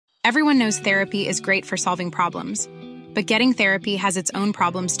Everyone knows therapy is great for solving problems, but getting therapy has its own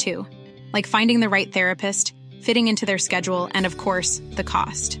problems too, like finding the right therapist, fitting into their schedule, and of course, the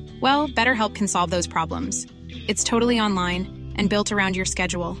cost. Well, BetterHelp can solve those problems. It's totally online and built around your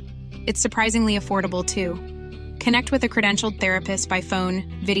schedule. It's surprisingly affordable too. Connect with a credentialed therapist by phone,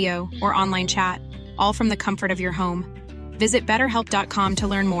 video, or online chat, all from the comfort of your home. Visit BetterHelp.com to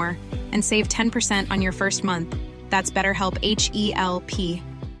learn more and save 10% on your first month. That's BetterHelp, H-E-L-P.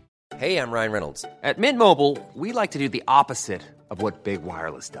 Hey, I'm Ryan Reynolds. At Mint Mobile, we like to do the opposite of what Big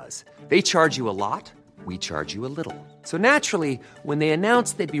Wireless does. They charge you a lot, we charge you a little. So naturally, when they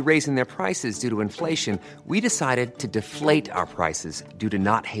announced they'd be raising their prices due to inflation, we decided to deflate our prices due to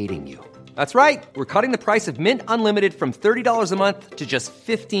not hating you. That's right. We're cutting the price of Mint Unlimited from $30 a month to just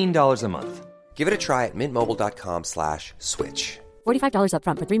 $15 a month. Give it a try at mintmobile.com/switch. $45 up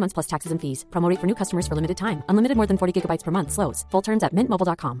front for 3 months plus taxes and fees. Promo rate for new customers for limited time. Unlimited more than 40 gigabytes per month slows. Full terms at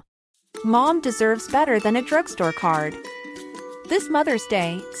mintmobile.com. Mom deserves better than a drugstore card. This Mother's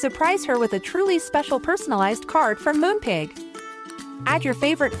Day, surprise her with a truly special personalized card from Moonpig. Add your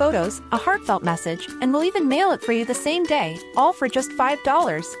favorite photos, a heartfelt message, and we'll even mail it for you the same day, all for just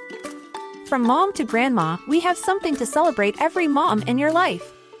 $5. From mom to grandma, we have something to celebrate every mom in your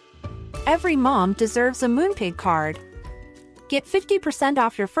life. Every mom deserves a Moonpig card. Get 50%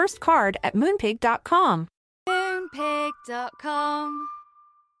 off your first card at moonpig.com. Moonpig.com.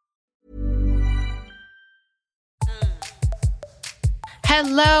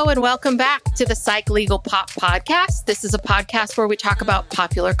 Hello and welcome back to the Psych Legal Pop Podcast. This is a podcast where we talk about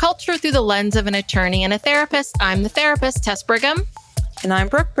popular culture through the lens of an attorney and a therapist. I'm the therapist, Tess Brigham. And I'm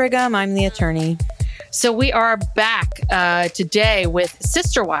Brooke Brigham. I'm the attorney. So we are back today with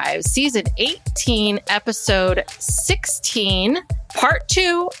Sister Wives, Season 18, Episode 16, Part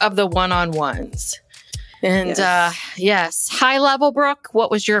 2 of the One-on-Ones. And yes, high level, Brooke,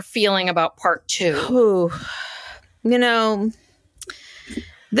 what was your feeling about Part 2? Ooh, you know,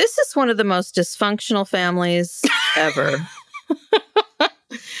 this is one of the most dysfunctional families ever.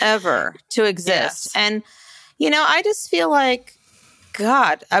 Ever to exist. Yes. And, you know, I just feel like,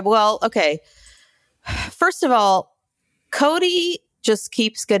 God, okay. First of all, Cody just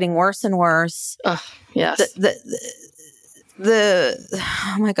keeps getting worse and worse. Yes.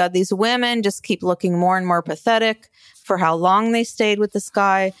 Oh my God, these women just keep looking more and more pathetic for how long they stayed with this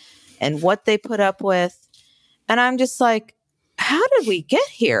guy and what they put up with. And I'm just like, how did we get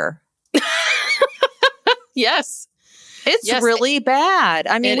here? Yes. It's really bad.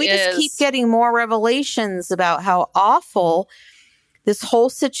 I mean, we just keep getting more revelations about how awful this whole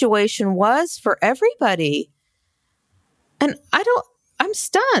situation was for everybody. And I'm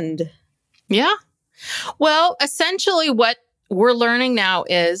stunned. Yeah. Well, essentially what we're learning now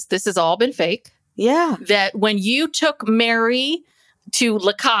is this has all been fake. Yeah. That when you took Mary to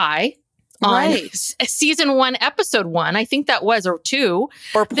Lakai on Season 1, Episode 1, I think that was, or 2.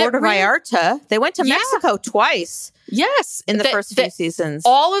 Or Puerto Vallarta. They went to Mexico twice. Yes. In the first few seasons.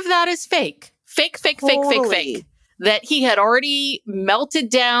 All of that is fake. Fake. That he had already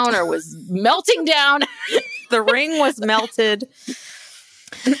melted down or was melting down. The ring was melted.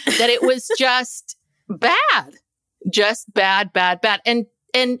 That it was just bad. Just bad. And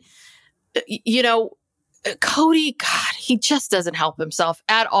you know, Cody, God, he just doesn't help himself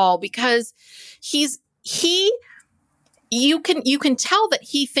at all because you can tell that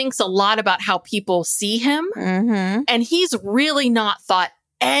he thinks a lot about how people see him. Mm-hmm. And he's really not thought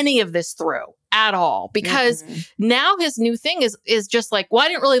any of this through at all because now his new thing is just like, well, I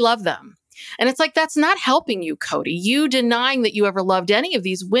didn't really love them. And it's like, that's not helping you, Cody. You denying that you ever loved any of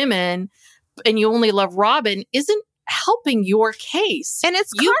these women and you only love Robin isn't helping your case. And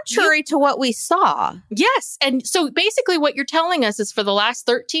it's contrary to what we saw. Yes. And so basically what you're telling us is for the last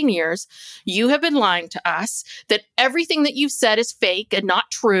 13 years, you have been lying to us that everything that you've said is fake and not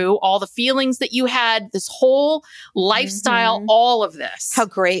true. All the feelings that you had, this whole lifestyle, all of this. How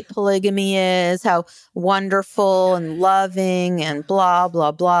great polygamy is, how wonderful and loving and blah,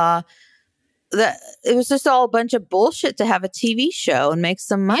 blah, blah. That it was just all a bunch of bullshit to have a TV show and make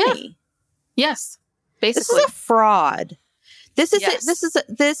some money. Yeah. Yes. Basically. This is a fraud. This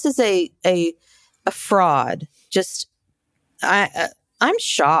is a fraud. Just I'm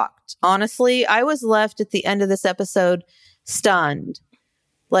shocked. Honestly, I was left at the end of this episode stunned.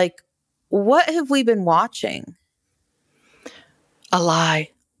 Like, what have we been watching? A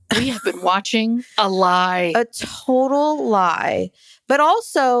lie. We have been watching a lie. A total lie. But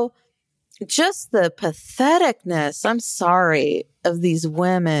also just the patheticness, I'm sorry, of these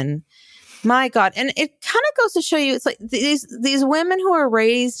women. My God. And it kind of goes to show you, it's like these women who are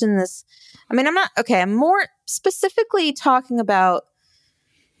raised in this. I mean, I'm more specifically talking about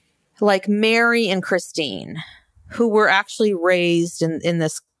like Mary and Christine, who were actually raised in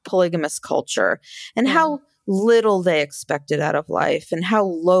this polygamous culture, and how little they expected out of life and how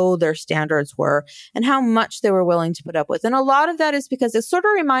low their standards were and how much they were willing to put up with. And a lot of that is because it sort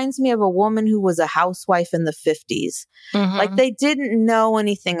of reminds me of a woman who was a housewife in the 50s. Like they didn't know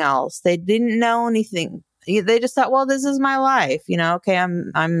anything else. They didn't know anything. They just thought, well, this is my life. You know, okay,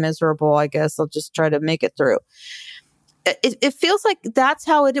 I'm miserable. I guess I'll just try to make it through. It feels like that's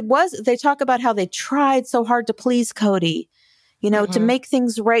how it was. They talk about how they tried so hard to please Cody, you know, to make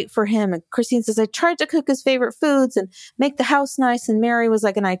things right for him. And Christine says, I tried to cook his favorite foods and make the house nice. And Mary was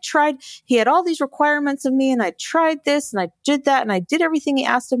like, and I tried, he had all these requirements of me and I tried this and I did that and I did everything he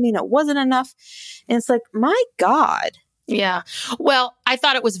asked of me and it wasn't enough. And it's like, my God. Yeah. Well, I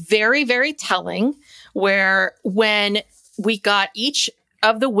thought it was very, very telling where when we got each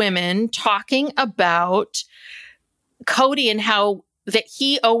of the women talking about Cody and how that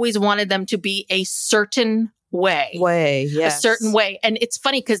he always wanted them to be a certain way, yes. A certain way. And it's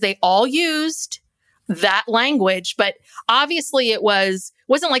funny because they all used that language, but obviously it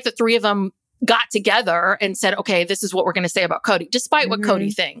wasn't like the three of them got together and said, okay, this is what we're going to say about Cody, despite what Cody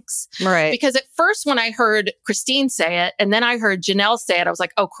thinks. Right. Because at first when I heard Christine say it and then I heard Janelle say it, I was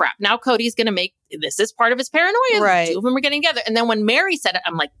like, oh crap, now Cody's going to make, this is part of his paranoia. Right. The two of them are getting together. And then when Mary said it,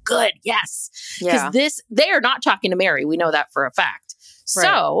 I'm like, good, yes. Because they are not talking to Mary. We know that for a fact. Right.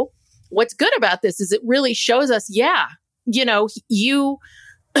 So what's good about this is it really shows us, you know, you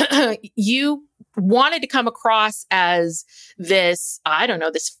wanted to come across as this, I don't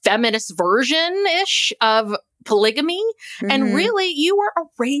know, this feminist version-ish of polygamy. And really, you were a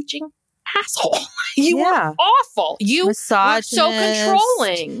raging asshole. You were awful. You were so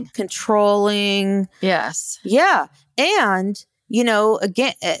controlling. Yes. Yeah. And, you know,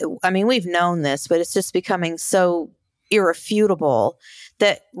 again, I mean, we've known this, but it's just becoming so irrefutable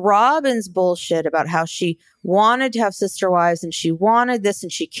that Robin's bullshit about how she wanted to have sister wives and she wanted this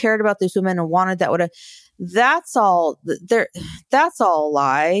and she cared about these women and wanted that. That's all a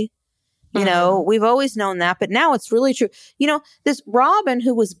lie. You know, we've always known that, but now it's really true. You know, this Robin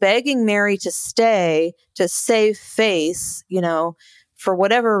who was begging Mary to stay to save face, you know, for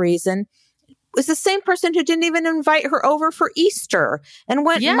whatever reason, was the same person who didn't even invite her over for Easter and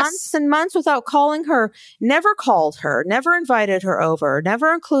went months and months without calling her, never called her, never invited her over,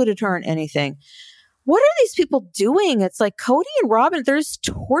 never included her in anything. What are these people doing? It's like Cody and Robin, they're just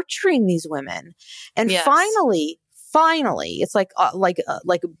torturing these women. And finally, it's like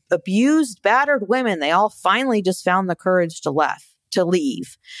abused, battered women. They all finally just found the courage to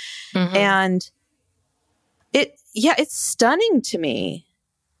leave. And it's stunning to me.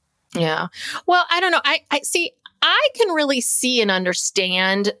 Yeah. Well, I don't know. I see, I can really see and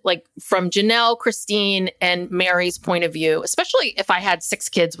understand, like, from Janelle, Christine, and Mary's point of view, especially if I had 6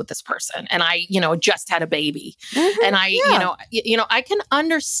 kids with this person and I, you know, just had a baby. And I, you know, I can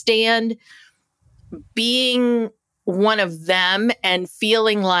understand being one of them and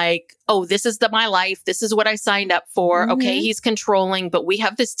feeling like, oh, this is my life. This is what I signed up for. Okay, he's controlling, but we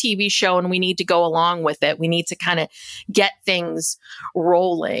have this TV show and we need to go along with it. We need to kind of get things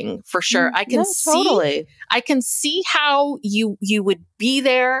rolling for sure. I can see how you would be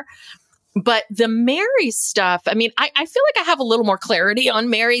there. But the Mary stuff, I mean, I feel like I have a little more clarity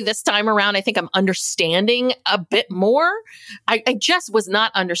on Mary this time around. I think I'm understanding a bit more. I just was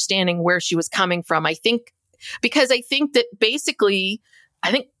not understanding where she was coming from. Because I think that basically,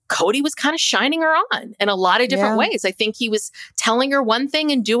 Cody was kind of shining her on in a lot of different ways. I think he was telling her one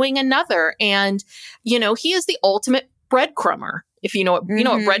thing and doing another. And, you know, he is the ultimate breadcrumber. If you know what, you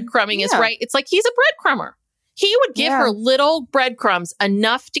know what breadcrumbing is, right? It's like he's a breadcrumber. He would give her little breadcrumbs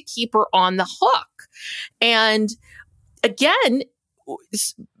enough to keep her on the hook. And again,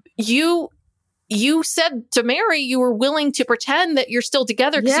 you said to Mary you were willing to pretend that you're still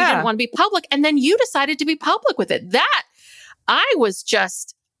together because you didn't want to be public. And then you decided to be public with it. That I was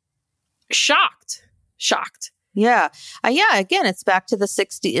just shocked. Yeah. Again, it's back to the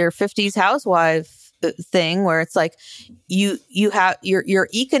 60s or 50s housewife thing where it's like you're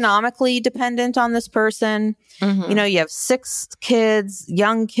economically dependent on this person. You know, you have 6 kids,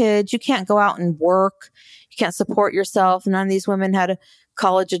 young kids. You can't go out and work. You can't support yourself. None of these women had a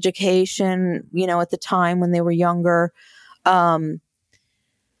college education, you know, at the time when they were younger.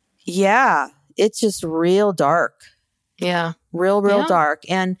 It's just real dark. Yeah. Real dark.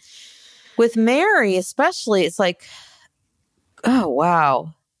 And with Mary, especially, it's like, oh,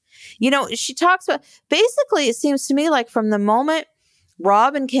 wow. You know, she talks about, basically, it seems to me like from the moment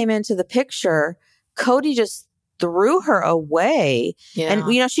Robin came into the picture, Cody just threw her away. Yeah.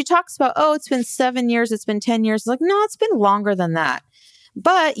 And, you know, she talks about, oh, it's been 7 years, it's been 10 years. It's like, no, it's been longer than that.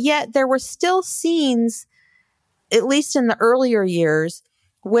 But yet there were still scenes, at least in the earlier years,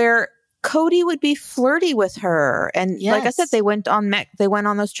 where Cody would be flirty with her. And like I said, they went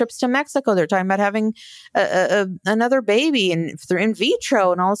on those trips to Mexico. They're talking about having another baby and in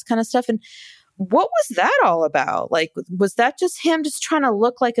vitro and all this kind of stuff. And what was that all about? Like, was that just him just trying to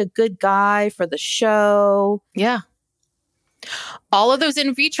look like a good guy for the show? Yeah. All of those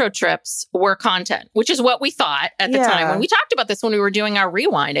in vitro trips were content, which is what we thought at the time. When we talked about this, when we were doing our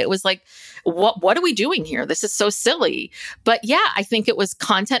rewind, it was like, what are we doing here? This is so silly. But yeah, I think it was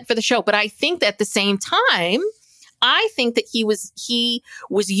content for the show. But I think that at the same time, I think that he was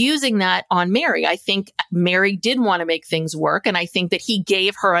using that on Mary. I think Mary did want to make things work. And I think that he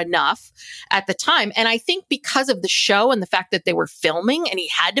gave her enough at the time. And I think because of the show and the fact that they were filming and he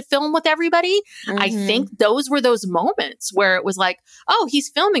had to film with everybody, I think those were those moments where it was like, oh, he's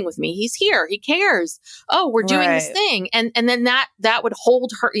filming with me. He's here. He cares. Oh, we're doing this thing. And then that would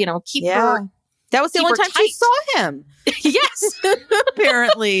hold her, keep her. That was the only time she saw him. Yes.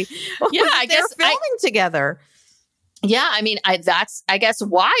 Apparently. I guess they're filming together. Yeah, I mean, that's, I guess,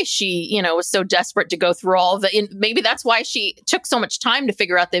 why she, was so desperate to go through all of maybe that's why she took so much time to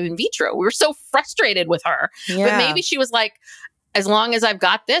figure out the in vitro. We were so frustrated with her. Yeah. But maybe she was like, as long as I've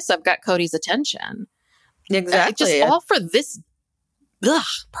got this, I've got Cody's attention. Exactly. Just all for this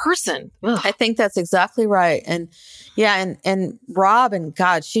person. Ugh. I think that's exactly right. And yeah, and Rob, and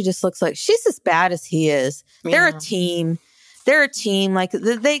God, she just looks like she's as bad as he is. They're a team. They're a team. Like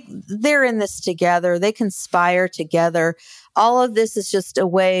they're in this together. They conspire together. All of this is just a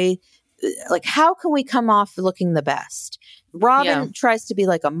way, like, how can we come off looking the best? Robin tries to be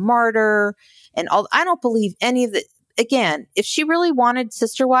like a martyr and all. I don't believe any of the, again, if she really wanted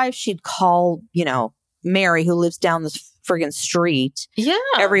sister wives, she'd call, Mary, who lives down this friggin' street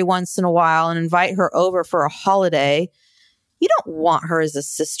every once in a while and invite her over for a holiday. You don't want her as a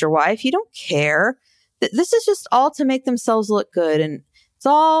sister wife. You don't care. This is just all to make themselves look good. And it's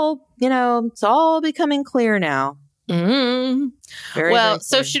all, it's all becoming clear now. Mm-hmm. Very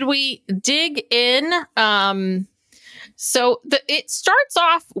so should we dig in? So it starts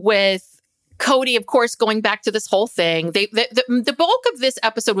off with Cody, of course, going back to this whole thing. The bulk of this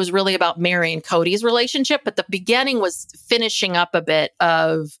episode was really about Mary and Cody's relationship, but the beginning was finishing up a bit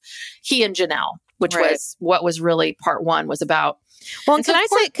of he and Janelle, which was what was really part one was about. Well, and can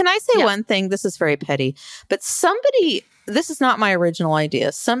I say one thing? This is very petty, but this is not my original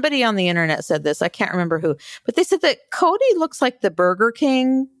idea. Somebody on the internet said this. I can't remember who, but they said that Cody looks like the Burger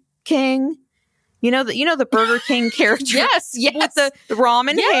King. You know the Burger King character. Yes. With the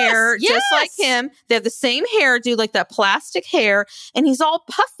ramen hair, just like him. They have the same hairdo, like that plastic hair, and he's all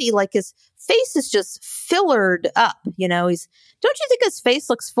puffy, like his face is just fillered up. Don't you think his face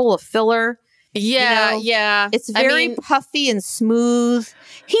looks full of filler? Yeah, yeah. It's very puffy and smooth.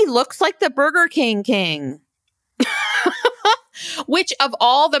 He looks like the Burger King. Which of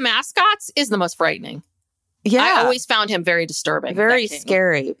all the mascots is the most frightening. Yeah. I always found him very disturbing. Very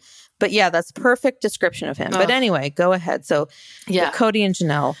scary. But yeah, that's perfect description of him. But anyway, go ahead. So Cody and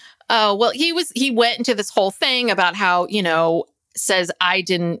Janelle. Oh, well, he went into this whole thing about how, says I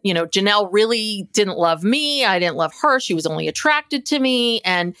didn't, Janelle really didn't love me. I didn't love her. She was only attracted to me.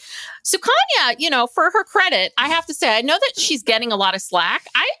 And Sukanya, for her credit, I have to say, I know that she's getting a lot of slack.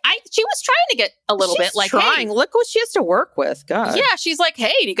 She was trying to get a little bit like, trying. Hey, look what she has to work with. God. Yeah. She's like,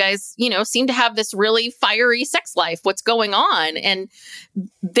 hey, you guys, seem to have this really fiery sex life. What's going on? And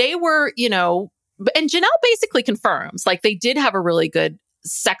they were, and Janelle basically confirms, like, they did have a really good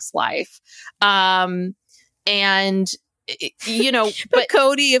sex life. But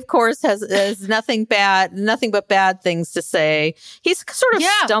Cody, of course, has nothing but bad things to say. He's sort of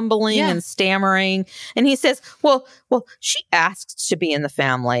stumbling and stammering. And he says, well, she asked to be in the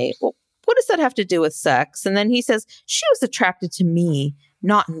family. Well, what does that have to do with sex? And then he says, she was attracted to me,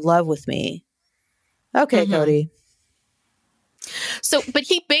 not in love with me. Okay, Cody. So, but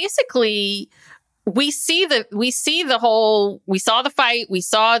he basically, we saw the fight, we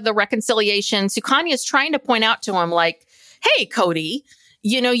saw the reconciliation. Sukanya is trying to point out to him, like, hey, Cody,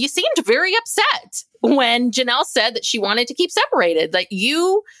 you seemed very upset when Janelle said that she wanted to keep separated, that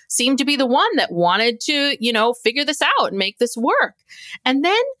you seemed to be the one that wanted to, figure this out and make this work. And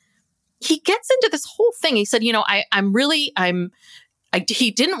then he gets into this whole thing. He said, he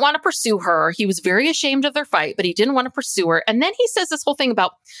didn't want to pursue her. He was very ashamed of their fight, but he didn't want to pursue her. And then he says this whole thing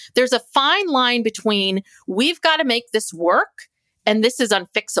about there's a fine line between we've got to make this work and this is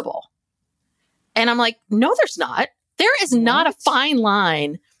unfixable. And I'm like, no, there's not. There is not a fine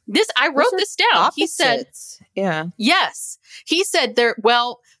line I wrote this down. Opposites. He said, yeah. Yes. He said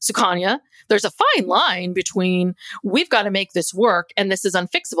Sukanya, there's a fine line between we've got to make this work and this is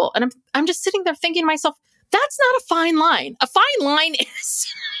unfixable. And I'm just sitting there thinking to myself, that's not a fine line. A fine line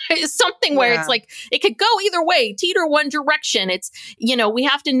is something where it's like, it could go either way, teeter one direction. It's, we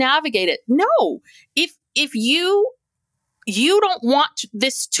have to navigate it. No, if you don't want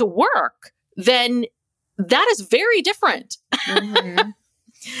this to work, then that is very different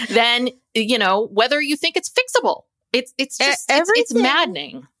than, whether you think it's fixable. It's just, it's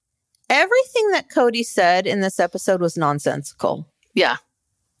maddening. Everything that Cody said in this episode was nonsensical. Yeah.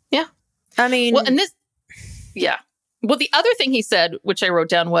 Yeah. I mean, Well, the other thing he said, which I wrote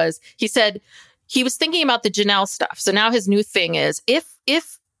down, was he said he was thinking about the Janelle stuff. So now his new thing is, if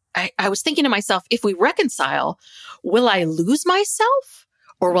I was thinking to myself, if we reconcile, will I lose myself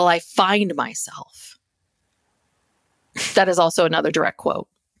or will I find myself? That is also another direct quote.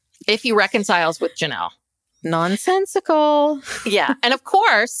 If he reconciles with Janelle. Nonsensical. Yeah. And of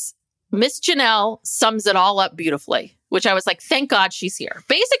course, Miss Janelle sums it all up beautifully, which I was like, thank God she's here.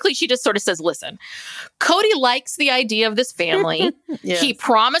 Basically, she just sort of says, listen, Cody likes the idea of this family. Yes. He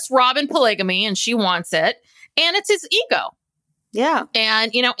promised Robin polygamy and she wants it. And it's his ego. Yeah.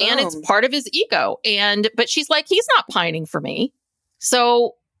 And, and it's part of his ego. But she's like, he's not pining for me.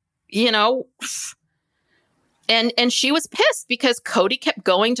 So, and she was pissed because Cody kept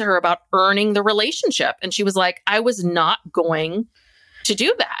going to her about earning the relationship. And she was like, I was not going to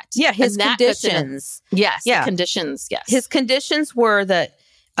do that. Yeah, his conditions. Yes, yeah. Conditions, yes. His conditions were that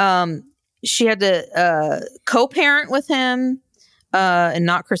she had to co-parent with him and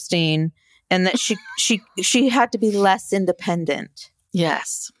not Christine, and that she had to be less independent.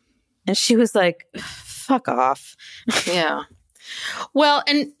 Yes. And she was like, fuck off. Yeah. Well,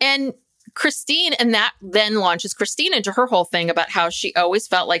 and Christine, and that then launches Christine into her whole thing about how she always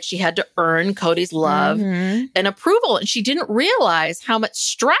felt like she had to earn Cody's love and approval. And she didn't realize how much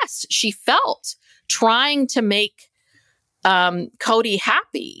stress she felt trying to make Cody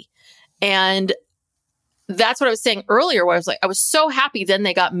happy. And that's what I was saying earlier, where I was like, I was so happy then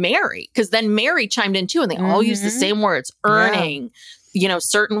they got Mary, because then Mary chimed in too, and they all used the same words, earning,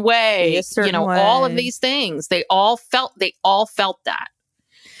 certain way, all of these things. They all felt that.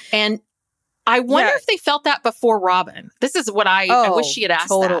 And I wonder if they felt that before Robin. This is what I wish she had asked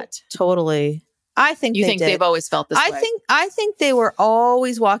that. Totally. I think they've always felt this way. I think they were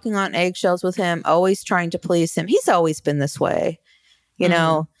always walking on eggshells with him, always trying to please him. He's always been this way.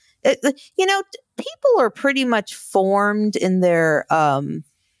 People are pretty much formed in their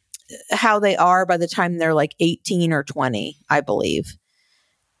how they are by the time they're like 18 or 20, I believe.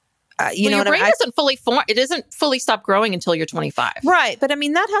 Your brain isn't fully formed. It isn't fully stopped growing until you're 25. Right. But I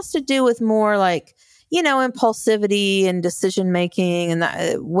mean, that has to do with more like, impulsivity and decision making and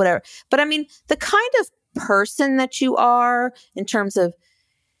that, whatever. But I mean, the kind of person that you are in terms of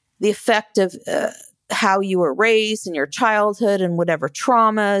the effect of how you were raised in your childhood and whatever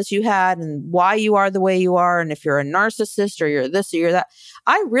traumas you had and why you are the way you are. And if you're a narcissist or you're this or you're that,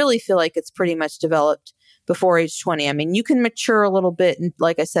 I really feel like it's pretty much developed before age 20. I mean, you can mature a little bit,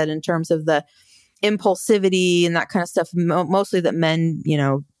 like I said, in terms of the impulsivity and that kind of stuff, mostly that men,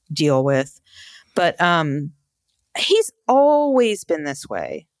 deal with. But he's always been this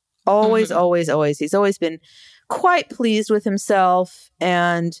way. Always, always, always. He's always been quite pleased with himself.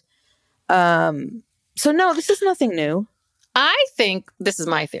 And so, no, this is nothing new. I think, this is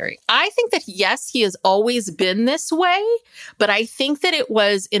my theory, I think that, yes, he has always been this way, but I think that it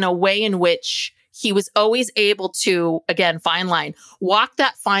was in a way in which he was always able to, again, fine line, walk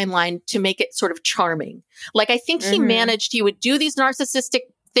that fine line to make it sort of charming. Like, I think he managed, he would do these narcissistic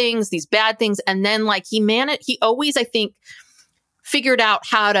things, these bad things. And then he always, I think, figured out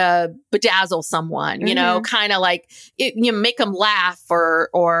how to bedazzle someone, kind of like, make them laugh or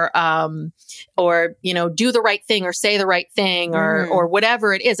do the right thing or say the right thing or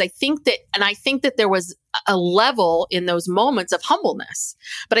whatever it is. I think that there was a level in those moments of humbleness.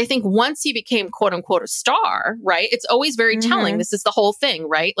 But I think once he became quote unquote a star, right? It's always very telling. This is the whole thing,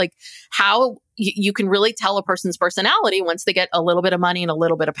 right? Like how you can really tell a person's personality once they get a little bit of money and a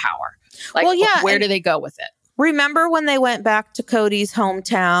little bit of power. Like, where do they go with it? Remember when they went back to Cody's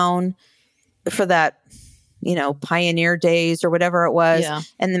hometown for that, Pioneer Days or whatever it was,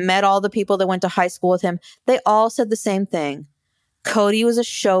 and they met all the people that went to high school with him? They all said the same thing. Cody was a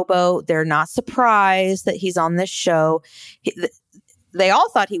showboat. They're not surprised that he's on this show. They all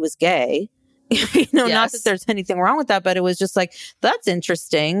thought he was gay. Not that there's anything wrong with that, but it was just like, that's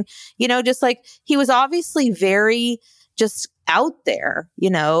interesting. Just like he was obviously very just out there,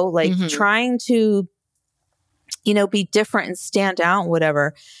 trying to be different and stand out,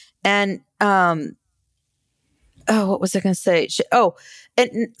 whatever. And, what was I going to say?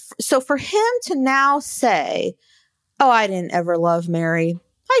 And so for him to now say, oh, I didn't ever love Mary.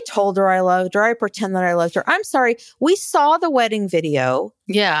 I told her I loved her. I pretend that I loved her. I'm sorry. We saw the wedding video.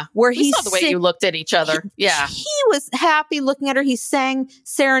 Yeah. Where we saw the way you looked at each other. Yeah. He was happy looking at her. He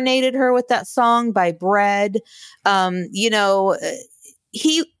serenaded her with that song by Bread.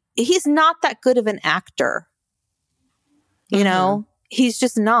 He's not that good of an actor. He's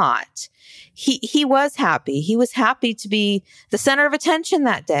just not. He was happy. He was happy to be the center of attention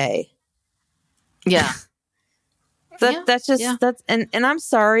that day. Yeah. That's and I'm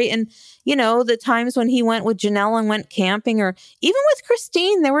sorry. And, the times when he went with Janelle and went camping, or even with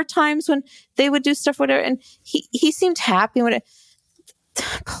Christine, there were times when they would do stuff, whatever. And he seemed happy with it.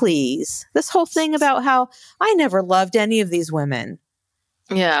 Please. This whole thing about how I never loved any of these women.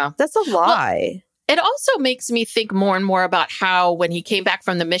 Yeah. That's a lie. Well, it also makes me think more and more about how when he came back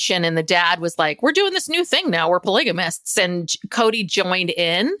from the mission and the dad was like, we're doing this new thing now, we're polygamists, and Cody joined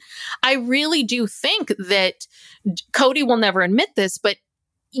in. I really do think that Cody will never admit this, but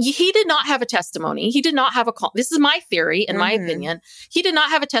he did not have a testimony. He did not have this is my theory, in my opinion. He did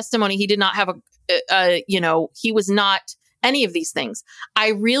not have a testimony. He did not have he was not any of these things. I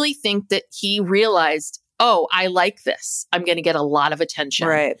really think that he realized, oh, I like this. I'm going to get a lot of attention.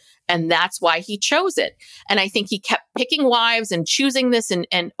 Right. And that's why he chose it. And I think he kept picking wives and choosing this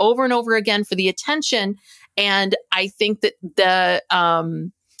and over again for the attention. And I think that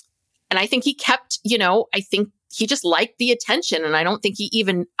and I think he kept, I think he just liked the attention. And I don't think he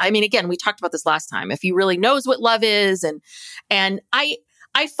even, again, we talked about this last time, if he really knows what love is. And I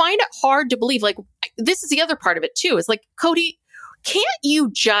find it hard to believe, like, this is the other part of it too, is like, Cody, can't you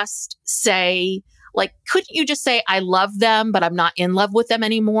just say, like, couldn't you just say, I love them, but I'm not in love with them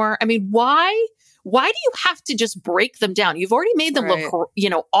anymore? Why do you have to just break them down? You've already made them look,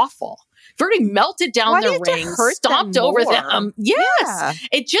 awful. You've already melted down their rings, stomped over them. Yes. Yeah.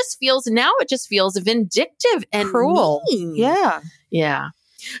 It just feels vindictive and cruel. Mean. Yeah. Yeah.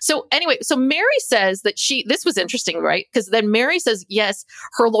 So anyway, Mary says that this was interesting, right? Because then Mary says, yes,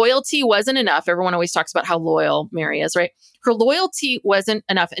 her loyalty wasn't enough. Everyone always talks about how loyal Mary is, right? Her loyalty wasn't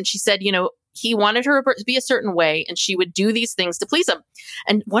enough. And she said, he wanted her to be a certain way and she would do these things to please him.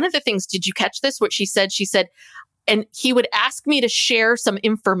 And one of the things, did you catch this? What she said, and he would ask me to share some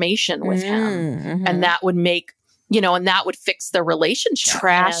information with him and that would make, and that would fix the relationship.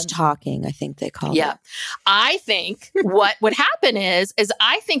 Trash talking, I think they call it. Yeah. I think what would happen is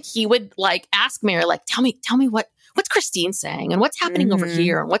I think he would ask Mary, tell me what's Christine saying and what's happening over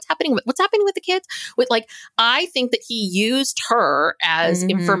here and what's happening with the kids. I think that he used her as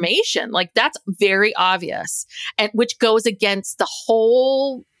information. That's very obvious, and which goes against the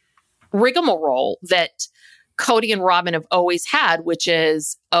whole rigmarole that Cody and Robin have always had, which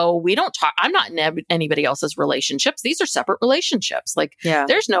is, we don't talk. I'm not in anybody else's relationships. These are separate relationships.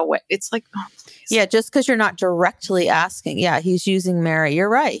 There's no way. It's like, oh, yeah, just because you're not directly asking. Yeah, he's using Mary. You're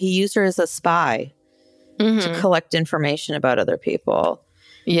right. He used her as a spy to collect information about other people.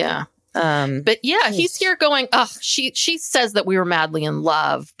 Yeah. But yeah, he's here going, she says that we were madly in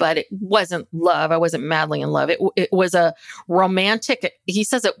love, but it wasn't love. I wasn't madly in love. It was a romantic, he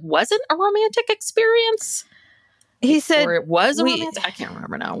says it wasn't a romantic experience. He said, or it was a romantic, I can't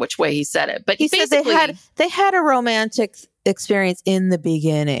remember now which way he said it, but he said they had a romantic experience in the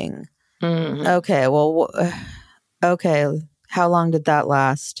beginning. Okay. Well, okay. How long did that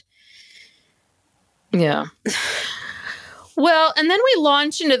last? Yeah. Well, and then we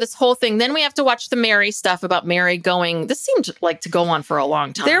launch into this whole thing. Then we have to watch the Mary stuff about Mary going. This seemed like to go on for a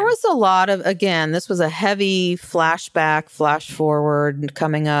long time. There was a lot of, again, this was a heavy flashback, flash forward,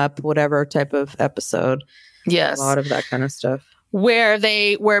 coming up, whatever type of episode. Yes. A lot of that kind of stuff.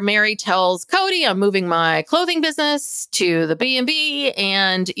 Where Mary tells Cody, I'm moving my clothing business to the B&B.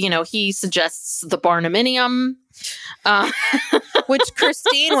 And, he suggests the Barnuminium. Which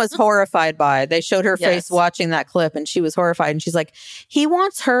Christine was horrified by. They showed her face watching that clip and she was horrified. And she's like, he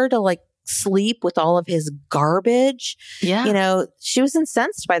wants her to sleep with all of his garbage. Yeah. She was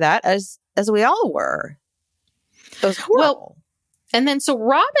incensed by that, as we all were. It was horrible. Well, and then so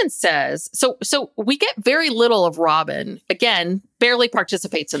Robin says, so we get very little of Robin. Again, barely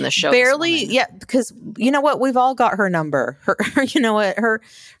participates in the show. Barely, yeah, because you know what? We've all got her number. Her you know what? Her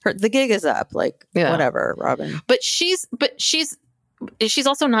the gig is up. Whatever, Robin. But she's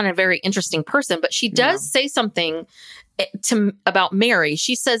also not a very interesting person, but she does say something about Mary.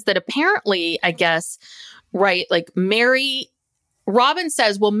 She says that apparently, I guess, right, Robin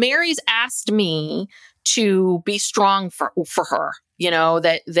says, well, Mary's asked me to be strong for her,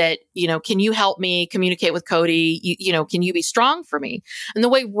 can you help me communicate with Cody? Can you be strong for me? And the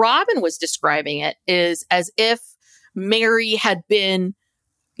way Robin was describing it is as if Mary had been,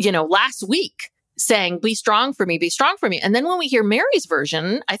 last week saying, be strong for me, be strong for me. And then when we hear Mary's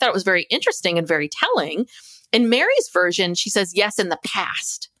version, I thought it was very interesting and very telling. In Mary's version, she says, yes, in the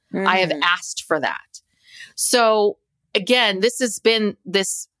past, I have asked for that. So again, this has been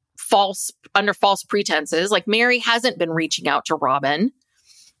this under false pretenses. Like Mary hasn't been reaching out to Robin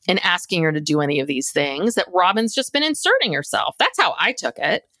and asking her to do any of these things, that Robin's just been inserting herself. That's how I took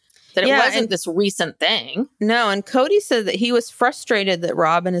it, that it wasn't this recent thing. No, and Cody said that he was frustrated that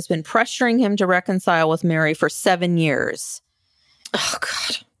Robin has been pressuring him to reconcile with Mary for 7 years. Oh,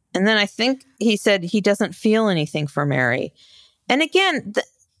 God. And then I think he said he doesn't feel anything for Mary. And again,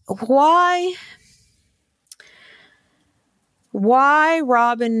 why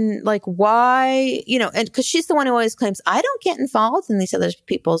Robin, why, and because she's the one who always claims, I don't get involved in these other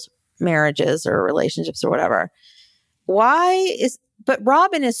people's marriages or relationships or whatever. But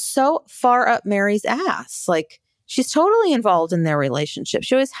Robin is so far up Mary's ass. She's totally involved in their relationship.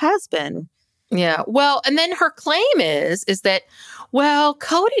 She always has been. Yeah. Well, and then her claim is that, well,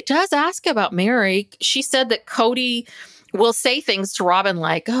 Cody does ask about Mary. She said that Cody will say things to Robin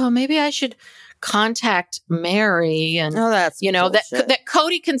like, oh, maybe I should contact Mary. And, that's that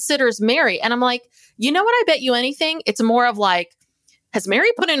Cody considers Mary. And I'm like, you know what? I bet you anything. It's more of like, has Mary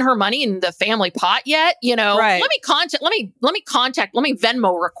put in her money in the family pot yet? Right. Let me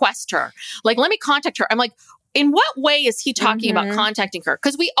Venmo request her. Let me contact her. I'm like, in what way is he talking about contacting her?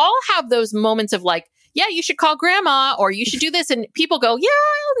 Because we all have those moments of yeah, you should call grandma, or you should do this. And people go, yeah,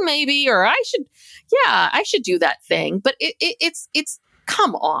 maybe, or I should do that thing. But it's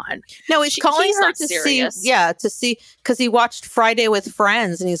come on. No, he's calling her to serious. see, because he watched Friday with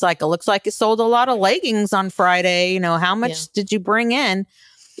Friends and he's like, it looks like you sold a lot of leggings on Friday. How much did you bring in?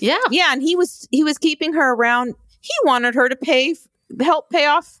 Yeah. Yeah. And he was keeping her around. He wanted her to help pay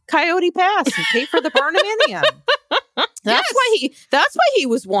off Coyote Pass and pay for the Barnuminium. That's why he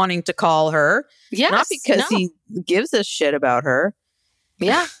was wanting to call her. Yes. Not because he gives a shit about her.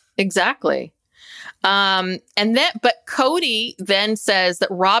 Yeah, exactly. But Cody then says that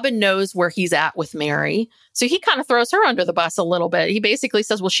Robin knows where he's at with Mary. So he kind of throws her under the bus a little bit. He basically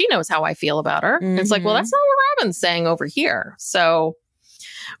says, well, she knows how I feel about her. And it's like, well, that's not what Robin's saying over here. So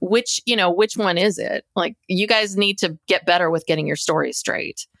which one is it? You guys need to get better with getting your story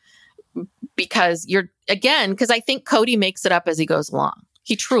straight, because because I think Cody makes it up as he goes along.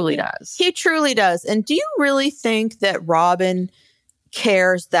 He truly does. He truly does. And do you really think that Robin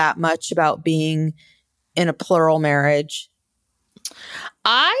cares that much about being in a plural marriage?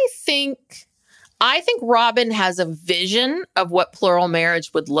 I think Robin has a vision of what plural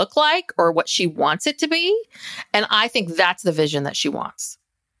marriage would look like, or what she wants it to be. And I think that's the vision that she wants.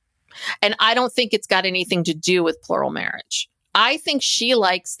 And I don't think it's got anything to do with plural marriage. I think she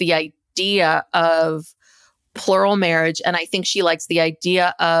likes the idea of plural marriage. And I think she likes the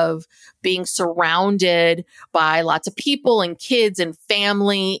idea of being surrounded by lots of people and kids and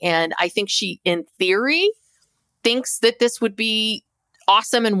family. And I think she, in theory, thinks that this would be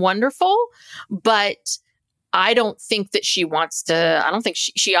awesome and wonderful. But I don't think that she wants to, I don't think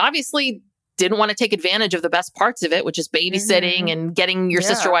she obviously didn't want to take advantage of the best parts of it, which is babysitting and getting your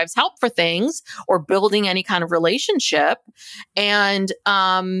sister wives help for things, or building any kind of relationship. And,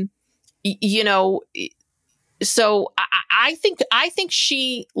 so I think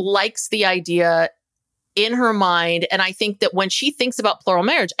she likes the idea in her mind. And I think that when she thinks about plural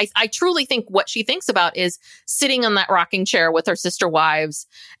marriage, I truly think what she thinks about is sitting on that rocking chair with her sister wives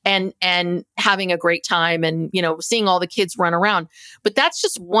and having a great time and, seeing all the kids run around. But that's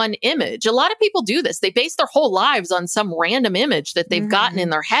just one image. A lot of people do this. They base their whole lives on some random image that they've gotten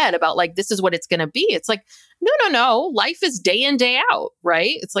in their head about this is what it's going to be. It's like, no. Life is day in, day out,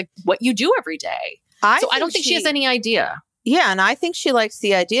 right? It's like what you do every day. I don't think she has any idea. Yeah. And I think she likes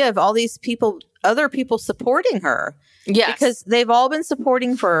the idea of all these other people supporting her. Yes. Because they've all been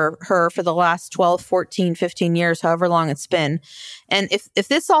supporting her for the last 12, 14, 15 years, however long it's been. And if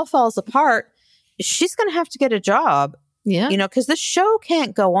this all falls apart, she's going to have to get a job. Yeah. Because this show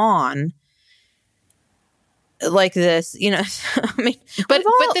can't go on like this, I mean, but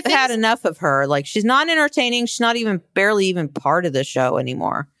we've had enough of her. She's not entertaining. She's not barely even part of the show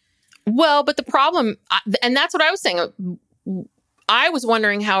anymore. Well, but the problem, and that's what I was saying. I was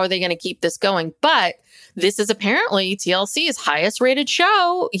wondering, how are they going to keep this going? But this is apparently TLC's highest rated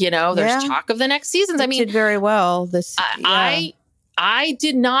show. There's talk of the next seasons. It did very well. I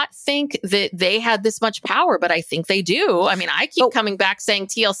did not think that they had this much power, but I think they do. I mean, I keep coming back saying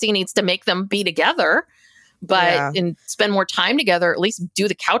TLC needs to make them be together, and spend more time together, at least do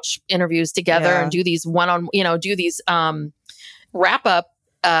the couch interviews together and do these do these wrap up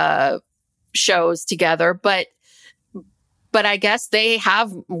shows together. But I guess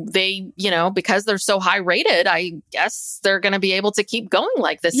because they're so high rated, I guess they're going to be able to keep going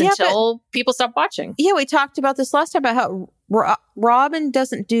like this until people stop watching. Yeah, we talked about this last time about how Robin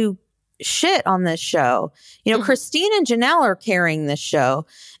doesn't do shit on this show. Christine and Janelle are carrying this show.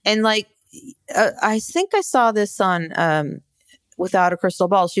 And like, I think I saw this on Without a Crystal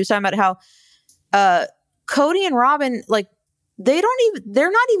Ball. She was talking about how Cody and Robin, like, they're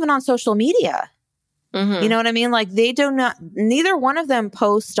not even on social media. You know what I mean? Like, neither one of them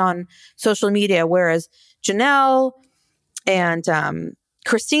post on social media, whereas Janelle and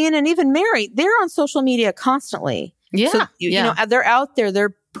Christine and even Mary, they're on social media constantly. Yeah. So, they're out there,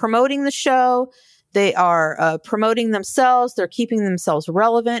 they're promoting the show. They are promoting themselves. They're keeping themselves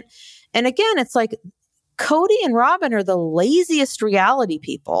relevant. And again, it's like Cody and Robin are the laziest reality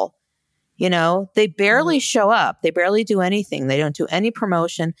people. They barely show up. They barely do anything. They don't do any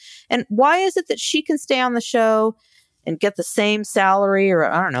promotion. And why is it that she can stay on the show and get the same salary? Or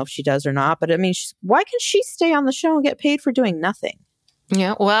I don't know if she does or not. But I mean, why can she stay on the show and get paid for doing nothing?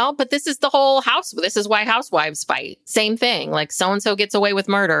 Yeah, well, but this is the whole house. This is why housewives fight. Same thing. Like, so-and-so gets away with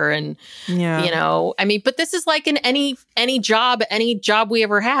murder. And, but this is like in any job we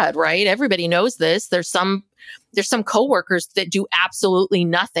ever had, right? Everybody knows this. There's some coworkers that do absolutely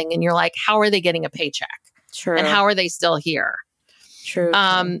nothing. And you're like, how are they getting a paycheck? True. And how are they still here? True.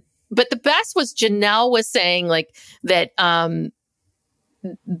 But the best was Janelle was saying like that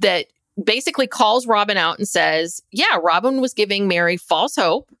basically calls Robin out and says, yeah, Robin was giving Mary false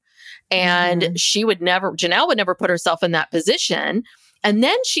hope and Janelle would never put herself in that position. And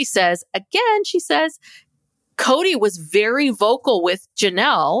then she says, Cody was very vocal with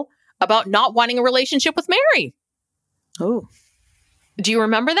Janelle about not wanting a relationship with Mary. Oh, do you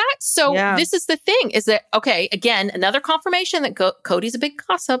remember that? So This is the thing is that, okay, again, another confirmation that Cody's a big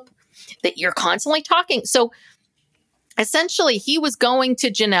gossip, that you're constantly talking. So essentially, he was going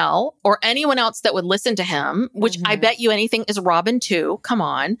to Janelle or anyone else that would listen to him, which I bet you anything is Robin too. Come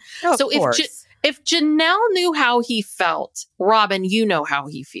on. Oh, so if Janelle knew how he felt, Robin, you know how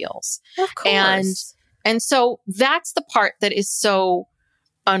he feels. Of course. And so that's the part that is so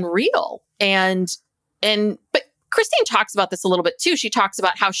unreal. But Christine talks about this a little bit too. She talks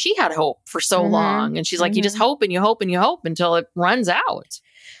about how she had hope for so long. And she's like, you just hope and you hope and you hope until it runs out.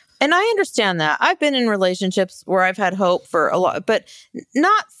 And I understand that. I've been in relationships where I've had hope for a lot, but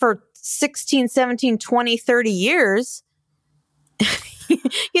not for 16, 17, 20, 30 years.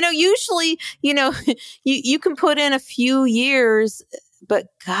 Usually, you can put in a few years, but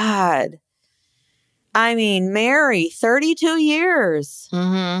God, I mean, Mary, 32 years.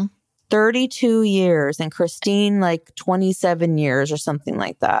 32 years. And Christine, like 27 years or something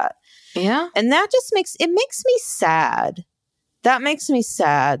like that. Yeah. And that just makes me sad. That makes me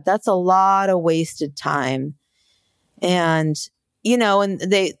sad. That's a lot of wasted time. And, and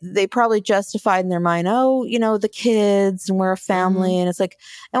they probably justified in their mind, the kids and we're a family. And it's like,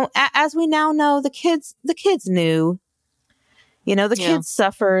 and as we now know, the kids knew, kids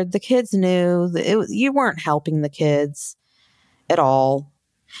suffered, the kids knew you weren't helping the kids at all.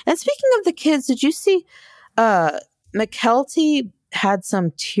 And speaking of the kids, did you see, Mykelti had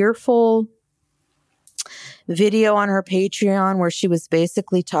some tearful video on her Patreon where she was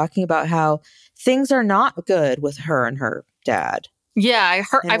basically talking about how things are not good with her and her dad. Yeah,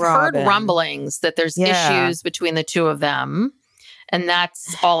 I've heard rumblings that there's issues between the two of them. And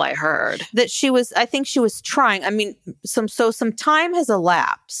that's all I heard. I think she was trying. I mean, some time has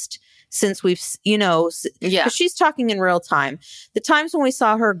elapsed since we've, because she's talking in real time. The times when we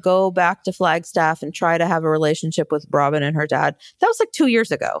saw her go back to Flagstaff and try to have a relationship with Robin and her dad, that was like 2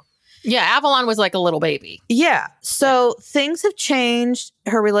 years ago. Yeah, Avalon was like a little baby. Yeah. So things have changed.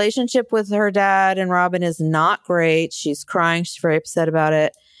 Her relationship with her dad and Robin is not great. She's crying. She's very upset about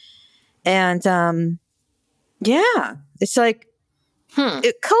it. And it's like,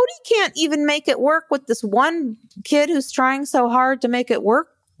 Cody can't even make it work with this one kid who's trying so hard to make it work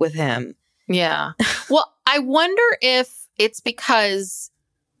with him. Yeah. Well, I wonder if it's because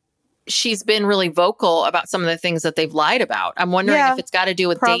she's been really vocal about some of the things that they've lied about. I'm wondering if it's got to do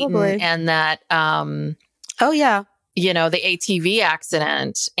with Dayton and that, the ATV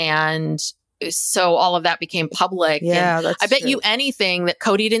accident. And so all of that became public. Yeah, and that's I bet true. you anything that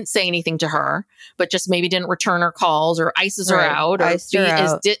Cody didn't say anything to her, but just maybe didn't return her calls or ices her out or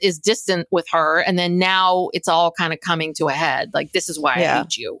is distant with her. And then now it's all kind of coming to a head. Like, this is why I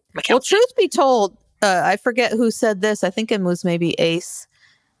hate you, Mykelti. Well, truth be told, I forget who said this. I think it was maybe Ace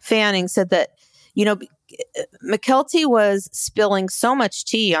Fanning said that, Mykelti was spilling so much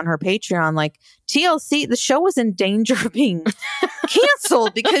tea on her Patreon, like TLC, the show was in danger of being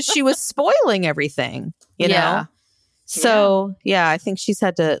canceled because she was spoiling everything, you know? So, I think she's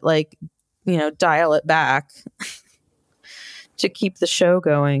had to dial it back to keep the show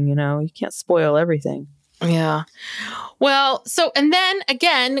going, you can't spoil everything. Yeah. Well, and then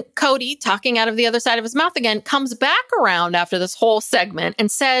again, Cody, talking out of the other side of his mouth again, comes back around after this whole segment and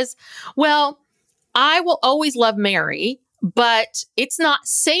says, well, I will always love Mary, but it's not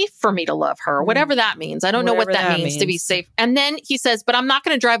safe for me to love her, whatever that means. I don't know what that means to be safe. And then he says, but I'm not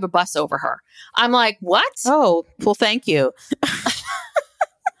going to drive a bus over her. I'm like, what? Oh, well, thank you.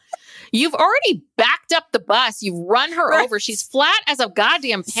 You've already backed up the bus. You've run her over. She's flat as a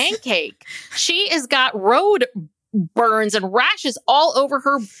goddamn pancake. She has got road burns and rashes all over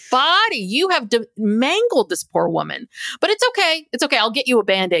her body. You have mangled this poor woman. But it's okay. It's okay. I'll get you a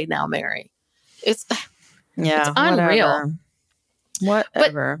Band-Aid now, Mary. It's unreal.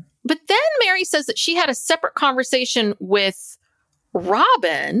 Whatever. But then Mary says that she had a separate conversation with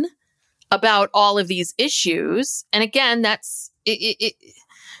Robin about all of these issues. And again, that's it.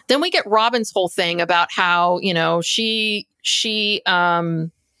 Then we get Robin's whole thing about how, she I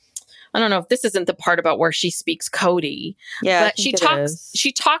don't know if this isn't the part about where she speaks Cody. Yeah, but she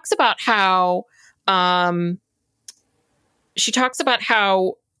talks about how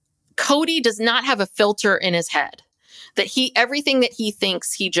Cody does not have a filter in his head. That everything that he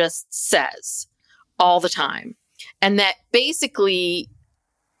thinks, he just says all the time. And that basically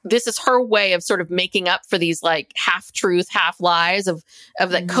this is her way of sort of making up for these like half truth, half lies of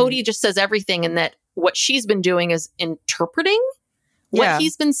that Cody just says everything, and that what she's been doing is interpreting what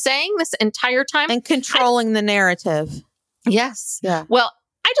he's been saying this entire time. And controlling the narrative. Yes. Yeah. Well,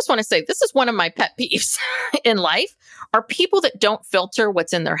 I just want to say, this is one of my pet peeves in life, are people that don't filter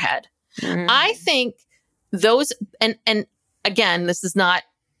what's in their head. Mm. I think those, and again, this is not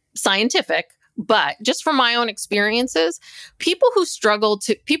scientific, but just from my own experiences, people who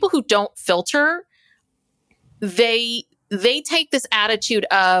don't filter, they take this attitude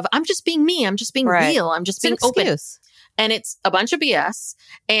of, I'm just being me. I'm just being real. I'm just being open. And it's a bunch of BS.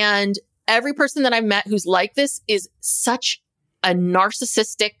 And every person that I've met who's like this is such a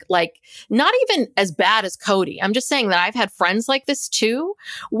narcissistic, like not even as bad as Cody. I'm just saying that I've had friends like this too,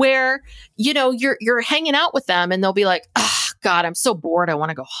 where, you're hanging out with them and they'll be like, oh God, I'm so bored. I want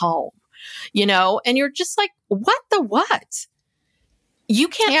to go home. And you're just like, what? You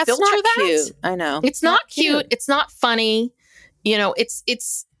can't filter that. Cute. I know. It's not cute. It's not funny.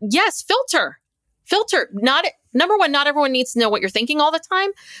 It's yes, filter. Number one, not everyone needs to know what you're thinking all the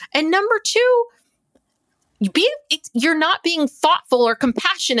time. And number two, you're not being thoughtful or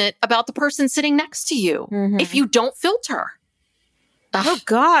compassionate about the person sitting next to you if you don't filter. Oh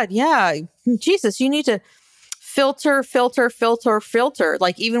God. Yeah. Jesus, you need to filter.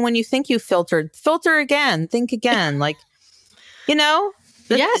 Like even when you think you filtered, filter again, think again. Like,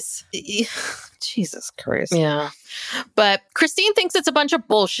 yes. Jesus Christ. Yeah. But Christine thinks it's a bunch of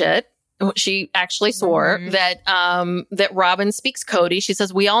bullshit. She actually swore that Robin speaks Cody. She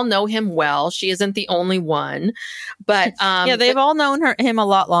says, we all know him well. She isn't the only one. But they've all known him a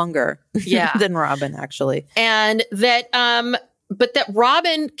lot longer than Robin, actually. And that but that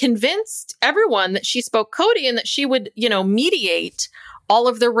Robin convinced everyone that she spoke Cody and that she would, mediate all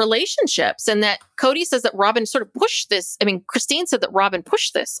of their relationships. And that Cody says that Robin sort of pushed this. I mean, Christine said that Robin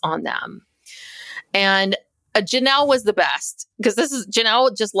pushed this on them. And Janelle was the best, because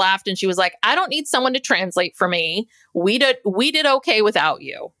Janelle just laughed and she was like, I don't need someone to translate for me. We did okay without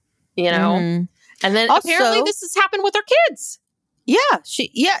you, And then also, apparently this has happened with our kids. Yeah.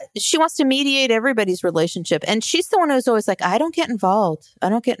 She wants to mediate everybody's relationship. And she's the one who's always like, I don't get involved.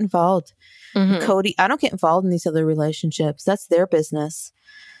 Mm-hmm. Cody, I don't get involved in these other relationships. That's their business.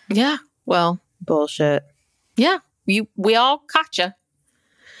 Yeah. Well, bullshit. Yeah. We all caught you.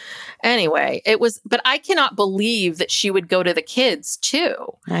 Anyway, but I cannot believe that she would go to the kids too.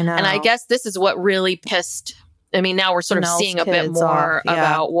 I know. And I guess this is what really pissed. I mean, now we're sort of seeing a bit more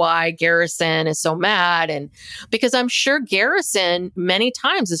about why Garrison is so mad. And because I'm sure Garrison many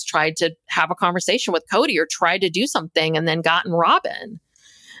times has tried to have a conversation with Cody or tried to do something and then gotten Robin.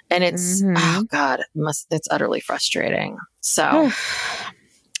 And it's, oh God, it's utterly frustrating. So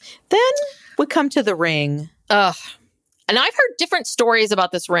then we come to the ring. Ugh. And I've heard different stories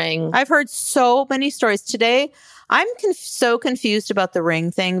about this ring. I've heard so many stories. Today, I'm so confused about the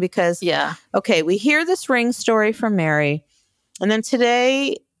ring thing because, okay, we hear this ring story from Mary. And then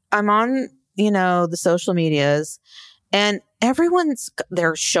today, I'm on, the social medias. And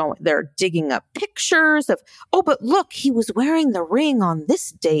they're digging up pictures of, oh, but look, he was wearing the ring on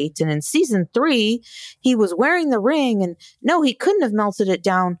this date. And in season 3, he was wearing the ring. And no, he couldn't have melted it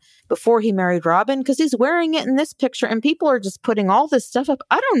down before he married Robin because he's wearing it in this picture. And people are just putting all this stuff up.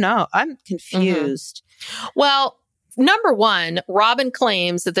 I don't know. I'm confused. Well, number one, Robin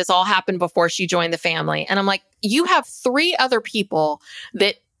claims that this all happened before she joined the family. And I'm like, you have 3 other people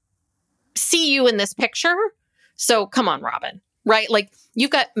that see you in this picture. So come on, Robin, right? Like you've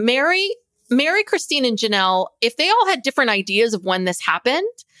got Mary, Christine, and Janelle. If they all had different ideas of when this happened,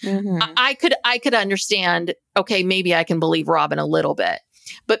 I could understand, okay, maybe I can believe Robin a little bit.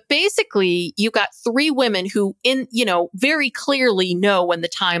 But basically, you've got 3 women who very clearly know when the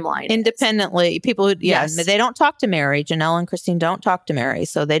timeline independently. Is. People who, they don't talk to Mary. Janelle and Christine don't talk to Mary.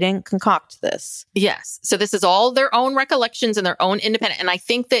 So they didn't concoct this. Yes. So this is all their own recollections and their own independent. And I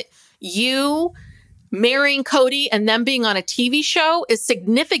think that you marrying Cody and them being on a TV show is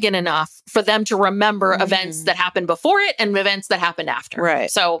significant enough for them to remember events that happened before it and events that happened after.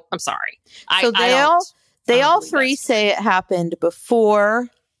 Right. So I'm sorry. So they all 3 say it happened before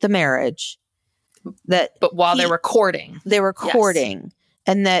the marriage. But while they were courting. They were courting. Yes.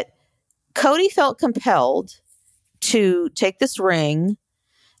 And that Cody felt compelled to take this ring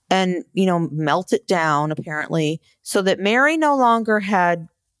and, melt it down, apparently, so that Mary no longer had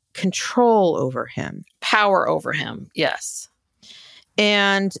control over him. Power over him. Yes.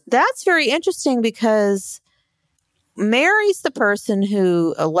 And that's very interesting because Mary's the person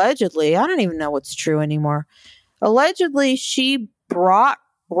who allegedly, I don't even know what's true anymore. Allegedly, she brought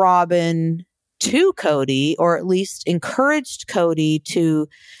Robin to Cody, or at least encouraged Cody to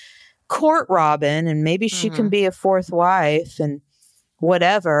court Robin, and maybe she can be a 4th wife and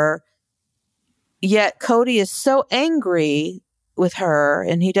whatever. Yet Cody is so angry with her,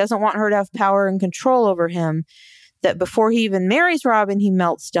 and he doesn't want her to have power and control over him, that before he even marries Robin, he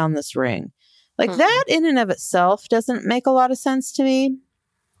melts down this ring. Like that in and of itself doesn't make a lot of sense to me,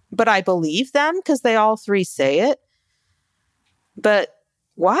 but I believe them because they all 3 say it. But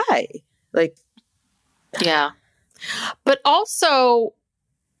why? Like, yeah. But also,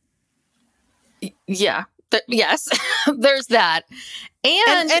 yeah, yes, there's that.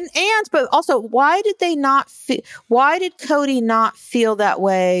 But also, why did Cody not feel that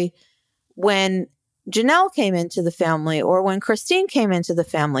way when Janelle came into the family or when Christine came into the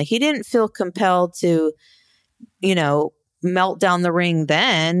family? He didn't feel compelled to, melt down the ring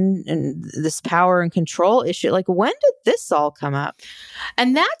then, and this power and control issue. Like, when did this all come up?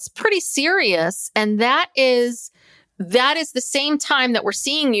 And that's pretty serious. And that is the same time that we're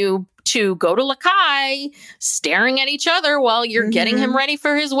seeing you to go to Lakai, staring at each other while you're getting him ready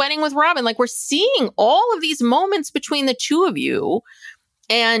for his wedding with Robin. Like, we're seeing all of these moments between the 2 of you.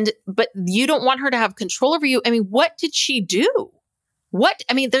 But you don't want her to have control over you. I mean, what did she do?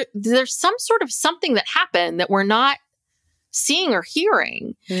 There's some sort of something that happened that we're not seeing or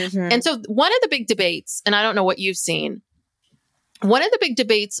hearing. And so one of the big debates, and I don't know what you've seen, one of the big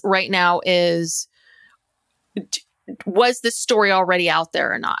debates right now is, was this story already out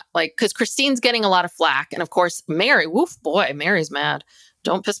there or not? Like, because Christine's getting a lot of flack. And of course, Mary, Mary's mad.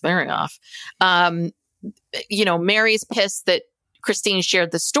 Don't piss Mary off. Mary's pissed that Christine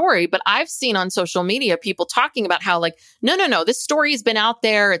shared the story, but I've seen on social media people talking about how, like, no, this story has been out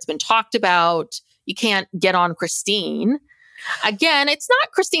there. It's been talked about. You can't get on Christine. Again, it's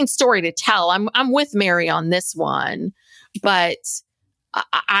not Christine's story to tell. I'm with Mary on this one, but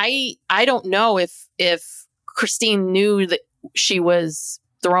I don't know if Christine knew that she was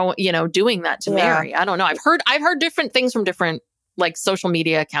doing that to Mary. I don't know. I've heard different things from different, like, social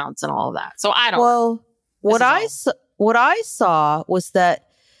media accounts and all of that. So I don't know. Well, what I saw was that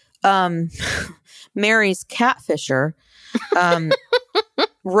Mary's catfisher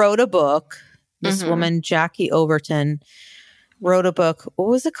wrote a book. This woman, Jackie Overton, wrote a book. What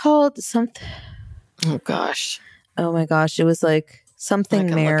was it called? Something. Oh gosh. Oh my gosh. It was like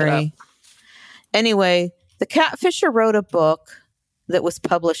something Mary. Anyway, the catfisher wrote a book that was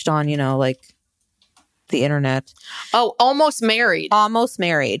published on, like the internet. Oh, Almost Married. Almost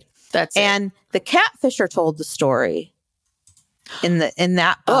Married. That's it. And the catfisher told the story in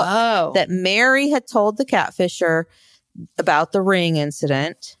that book that Mary had told the catfisher about the ring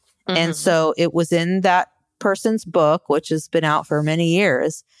incident. And so it was in that person's book, which has been out for many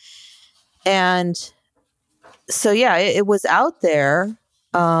years. And so, yeah, it was out there.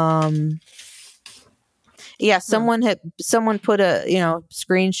 Someone put a,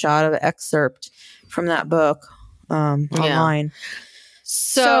 screenshot of an excerpt from that book online.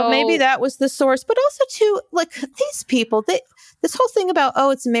 So maybe that was the source, but also too, like, these people, this whole thing about,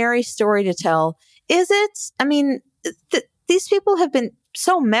 it's Mary's story to tell. Is it? I mean, these people have been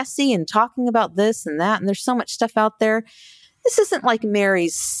so messy and talking about this and that, and there's so much stuff out there. This isn't like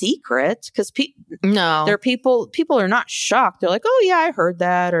Mary's secret, because no, there are people are not shocked. They're like, oh yeah, I heard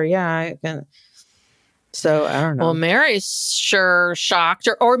that, or yeah, so I don't know. Well, Mary's sure shocked,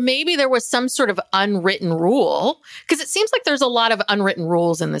 or maybe there was some sort of unwritten rule, because it seems like there's a lot of unwritten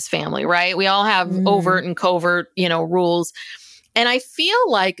rules in this family, right? We all have overt and covert, rules. And I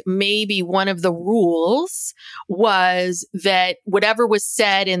feel like maybe one of the rules was that whatever was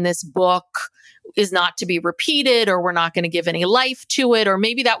said in this book is not to be repeated, or we're not going to give any life to it. Or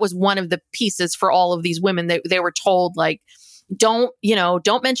maybe that was one of the pieces for all of these women. They were told, like, don't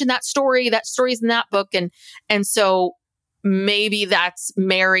mention that story. That story's in that book. And so maybe that's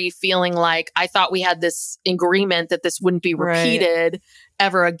Mary feeling like, I thought we had this agreement that this wouldn't be repeated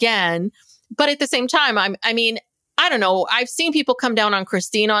ever again. But at the same time, I mean, I don't know. I've seen people come down on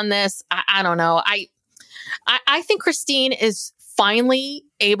Christine on this. I don't know. I think Christine is finally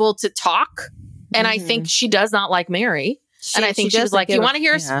able to talk. And I think she does not like Mary. And I think she was like, you want to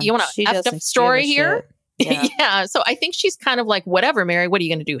hear, you want an effed up story here? Yeah. Yeah. So I think she's kind of like, whatever, Mary, what are you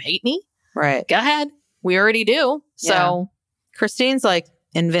going to do? Hate me? Right. Go ahead. We already do. So Christine's like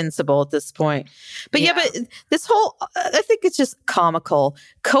invincible at this point. But but this whole, I think it's just comical.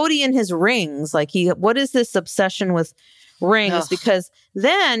 Cody and his rings, like what is this obsession with rings? Ugh. Because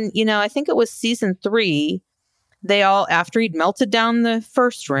then, I think it was season 3, they all, after he'd melted down the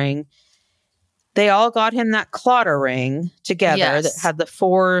first ring, they all got him that Clotter ring together that had the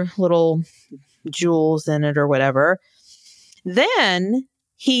 4 little jewels in it or whatever. Then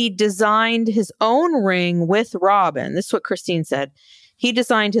he designed his own ring with Robin. This is what Christine said. He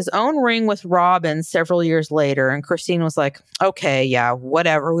designed his own ring with Robin several years later. And Christine was like, okay, yeah,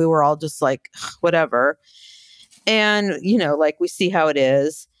 whatever. We were all just like, whatever. And, like, we see how it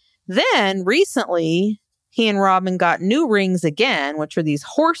is. Then recently, he and Robin got new rings again, which are these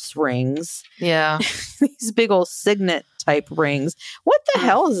horse rings. Yeah. These big old signet type rings. What the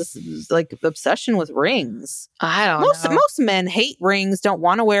hell is this, like, obsession with rings? I don't know. Most men hate rings, don't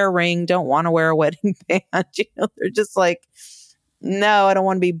want to wear a ring, don't want to wear a wedding band. They're just like, no, I don't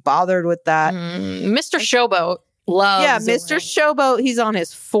want to be bothered with that. Mr. Showboat loves. Yeah, Mr. Showboat, he's on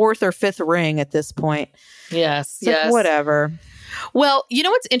his 4th or 5th ring at this point. Yes. It's like, whatever. Well,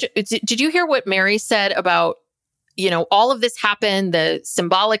 what's interesting? Did you hear what Mary said about, all of this happened, the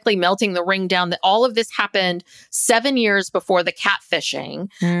symbolically melting the ring down, that all of this happened 7 years before the catfishing.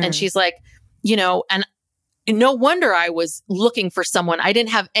 And she's like, and no wonder I was looking for someone. I didn't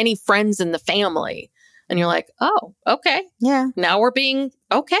have any friends in the family. And you're like, oh, okay. Yeah. Now we're being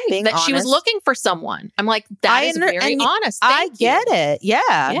okay. That honest. She was looking for someone. I'm like, that is very honest. I get it. Yeah.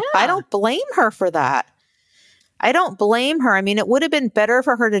 I don't blame her for that. I don't blame her. I mean, it would have been better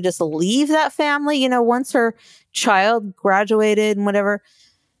for her to just leave that family, once her child graduated and whatever.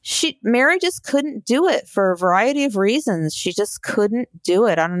 Mary just couldn't do it for a variety of reasons. She just couldn't do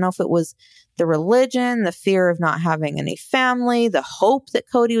it. I don't know if it was the religion, the fear of not having any family, the hope that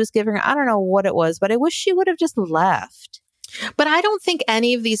Cody was giving her. I don't know what it was, but I wish she would have just left. But I don't think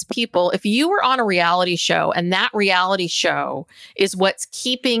any of these people, if you were on a reality show and that reality show is what's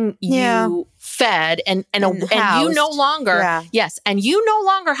keeping you fed and you no longer, and you no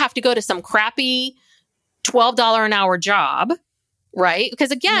longer have to go to some crappy $12 an hour job, right?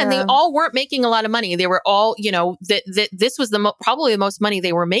 Because again, they all weren't making a lot of money. They were all, this was probably the most money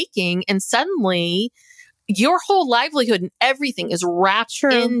they were making. And suddenly your whole livelihood and everything is wrapped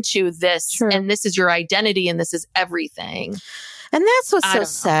into this. And this is your identity and this is everything. And that's what's so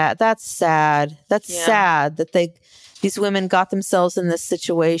sad. That's sad. That's sad that these women got themselves in this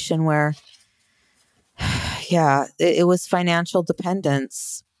situation where, it was financial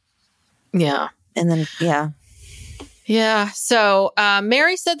dependence. Yeah. And then, Yeah. So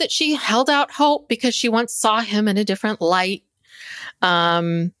Mary said that she held out hope because she once saw him in a different light.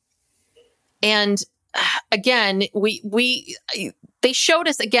 And again, they showed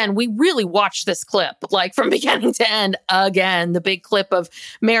us again, we really watched this clip like from beginning to end again, the big clip of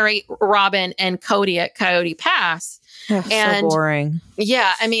Mary, Robin, and Cody at Coyote Pass. So boring.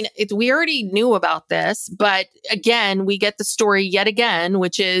 Yeah. I mean, we already knew about this, but again, we get the story yet again,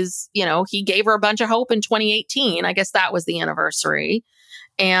 which is, he gave her a bunch of hope in 2018. I guess that was the anniversary.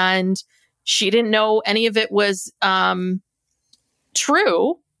 And she didn't know any of it was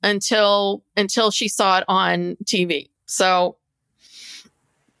true until she saw it on TV. So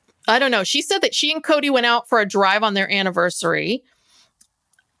I don't know. She said that she and Cody went out for a drive on their anniversary.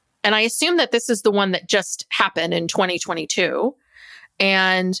 And I assume that this is the one that just happened in 2022.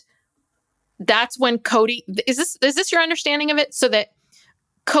 And that's when Cody, is this your understanding of it? So that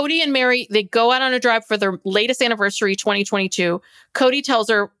Cody and Mary, they go out on a drive for their latest anniversary, 2022. Cody tells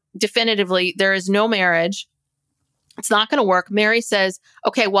her definitively there is no marriage. It's not going to work. Mary says,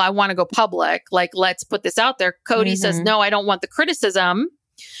 okay, well, I want to go public. Like, let's put this out there. Cody says, no, I don't want the criticism.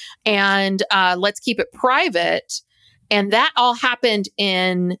 And let's keep it private. And that all happened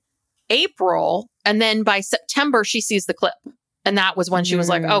in April. And then by September, she sees the clip. And that was when she was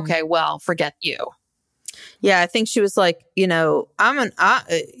like, okay, well, forget you. Yeah, I think she was like, you know,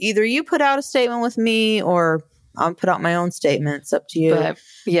 either you put out a statement with me or I'll put out my own statement. It's up to you. But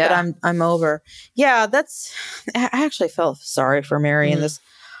I'm over. Yeah, I actually felt sorry for Mary in this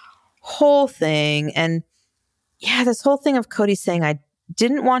whole thing. And yeah, this whole thing of Cody saying, I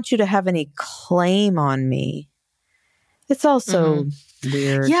didn't want you to have any claim on me. It's also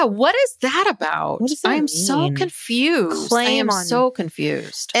weird. Yeah, what is that about? What does that I'm mean? so confused. I am so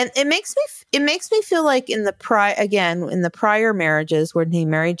confused. And it makes me feel like in the prior marriages when he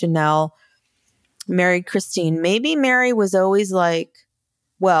married Janelle, married Christine, maybe Mary was always like,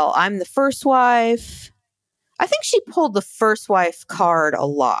 well, I'm the first wife. I think she pulled the first wife card a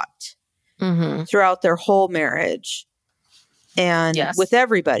lot throughout their whole marriage. And with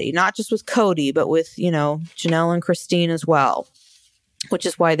everybody, not just with Cody, but with, you know, Janelle and Christine as well, which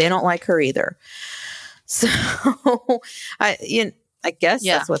is why they don't like her either. So I guess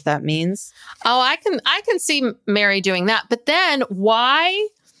that's what that means. Oh, I can see Mary doing that. But then why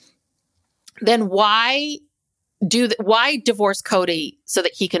divorce Cody so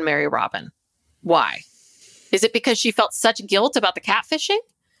that he can marry Robin? Why? Is it because she felt such guilt about the catfishing?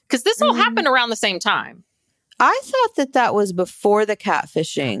 Because this all happened around the same time. I thought that was before the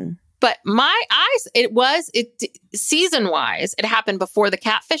catfishing. But my eyes, season-wise, it happened before the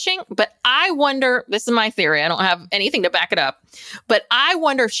catfishing. But I wonder, this is my theory, I don't have anything to back it up, but I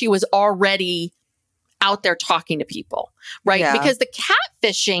wonder if she was already out there talking to people, right? Yeah. Because the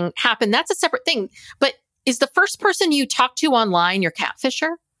catfishing happened, that's a separate thing. But is the first person you talk to online your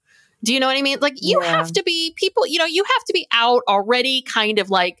catfisher? Do you know what I mean? Like, you have to be people, you know, you have to be out already kind of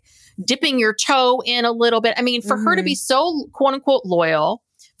like dipping your toe in a little bit. I mean, for her to be so quote unquote loyal,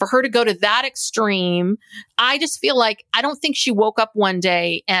 for her to go to that extreme, I just feel like, I don't think she woke up one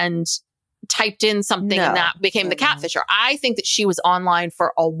day and typed in something and that became the catfisher. I think that she was online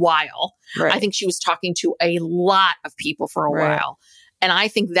for a while. Right. I think she was talking to a lot of people for a while. And I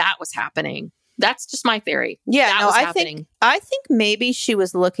think that was happening. That's just my theory. Yeah, I think maybe she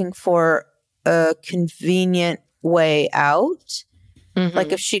was looking for a convenient way out.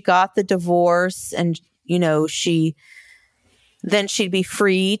 Like if she got the divorce and, you know, then she'd be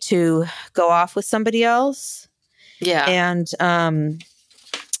free to go off with somebody else. Yeah. And,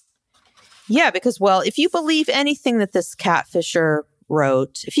 because, well, if you believe anything that this catfisher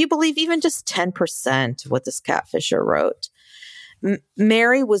wrote, if you believe even just 10% of what this catfisher wrote,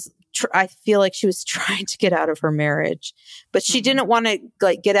 Mary was, I feel like she was trying to get out of her marriage, but she didn't want to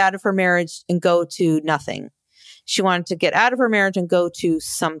like get out of her marriage and go to nothing. She wanted to get out of her marriage and go to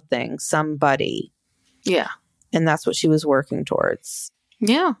somebody. Yeah. And that's what she was working towards.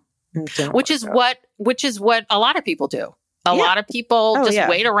 Yeah. Which is what a lot of people do. A lot of people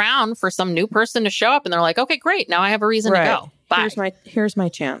wait around for some new person to show up and they're like, okay, great. Now I have a reason to go. Bye. Here's my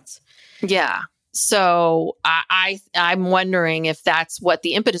chance. Yeah. So I'm wondering if that's what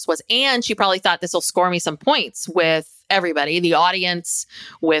the impetus was. And she probably thought this will score me some points with everybody, the audience,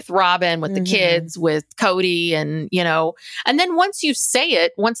 with Robin, with the kids, with Cody, and, you know, and then once you say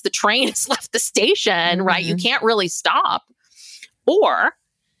it, once the train has left the station, right, you can't really stop. Or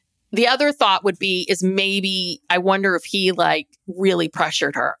the other thought would be is maybe, I wonder if he like really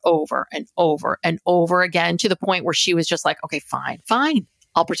pressured her over and over and over again to the point where she was just like, okay, fine.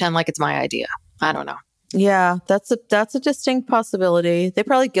 I'll pretend like it's my idea. I don't know. Yeah, that's a distinct possibility. They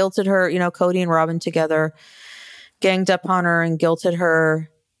probably guilted her, you know, Cody and Robin together, ganged up on her and guilted her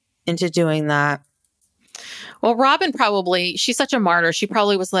into doing that. Well, Robin she's such a martyr. She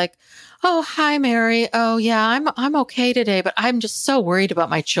probably was like, oh, hi, Mary. Oh, yeah, I'm okay today, but I'm just so worried about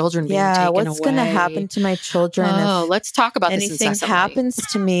my children being taken away. Yeah, what's going to happen to my children? Oh, let's talk about this incessantly. Anything happens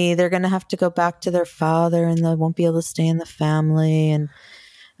to me, they're going to have to go back to their father and they won't be able to stay in the family. And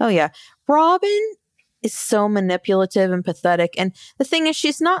oh, yeah. Robin is so manipulative and pathetic. And the thing is,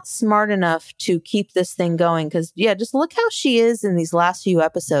 she's not smart enough to keep this thing going. Because, just look how she is in these last few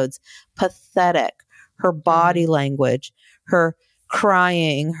episodes. Pathetic. Her body language, her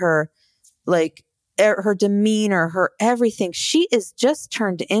crying, her her demeanor, her everything. She is just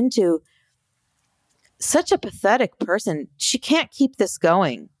turned into such a pathetic person. She can't keep this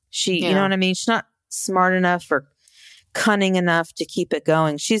going. You know what I mean? She's not smart enough or cunning enough to keep it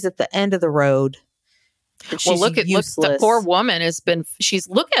going. She's at the end of the road. Well, look, the poor woman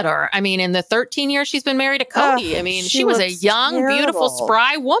look at her. I mean, in the 13 years she's been married to Cody, I mean, she was a young, beautiful,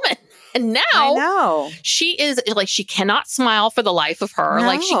 spry woman. And now she is like, she cannot smile for the life of her. No.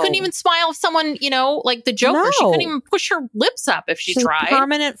 Like she couldn't even smile if someone, like the Joker, she couldn't even push her lips up if she tried.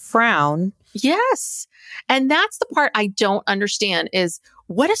 Permanent frown. Yes. And that's the part I don't understand is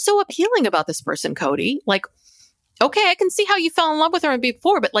what is so appealing about this person, Cody? Like, okay, I can see how you fell in love with her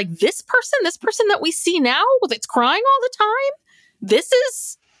before, but like this person that we see now that's crying all the time, this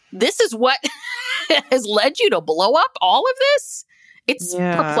is what has led you to blow up all of this? It's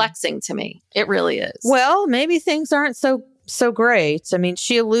perplexing to me. It really is. Well, maybe things aren't so great. I mean,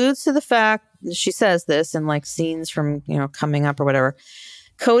 she alludes to the fact, she says this in like scenes from, coming up or whatever.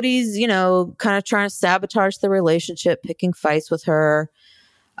 Cody's, kind of trying to sabotage the relationship, picking fights with her.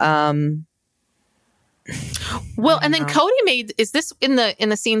 Well, and then Cody is this in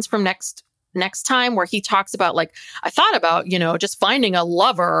the scenes from next time where he talks about like, I thought about, just finding a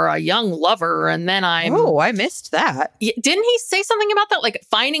young lover. And then I missed that. Didn't he say something about that? Like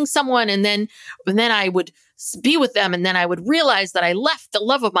finding someone and then I would be with them. And then I would realize that I left the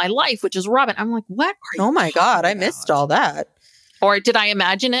love of my life, which is Robin. I'm like, what are you? Oh my God. I missed all that. Or did I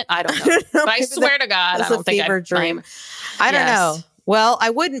imagine it? I don't know. But I swear to God, I don't think dream. I don't know. Well, I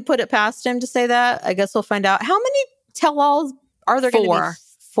wouldn't put it past him to say that. I guess we'll find out. How many tell-alls are there going to be?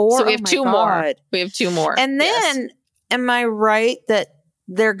 4. So we have 2 more. We have 2 more. And then, am I right that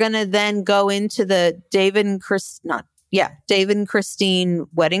they're going to then go into the David and Christine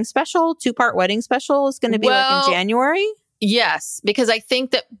wedding special? 2-part wedding special is going to be like in January? Yes, because I think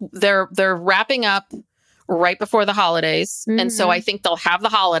that they're wrapping up right before the holidays. Mm-hmm. And so I think they'll have the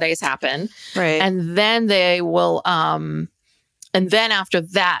holidays happen. Right. And then they will, and then after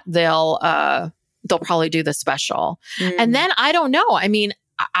that, they'll probably do the special. Mm. And then I don't know. I mean,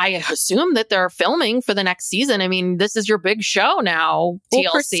 I assume that they're filming for the next season. I mean, this is your big show now,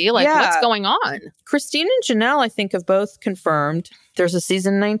 TLC. What's going on? Christine and Janelle, I think, have both confirmed there's a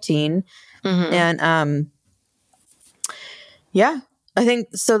season 19. Mm-hmm. And I think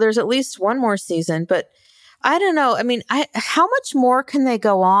so. There's at least one more season, but I don't know. I mean, how much more can they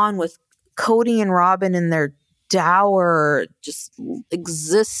go on with Cody and Robin and their dour just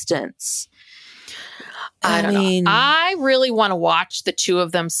existence? I don't know. I really want to watch the 2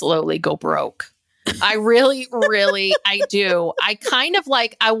 of them slowly go broke. I really, really, I do. I kind of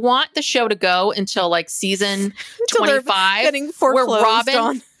I want the show to go until like season 25. Getting foreclosed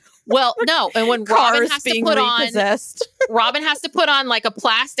on. Well, no. And when Robin has to put repossessed. Robin has to put on like a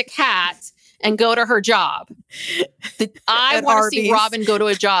plastic hat and go to her job. I want to see Robin go to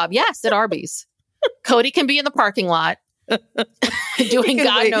a job. Yes, at Arby's. Cody can be in the parking lot. Doing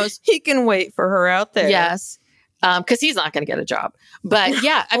God knows. He can wait for her out there. Yes. Because he's not going to get a job. But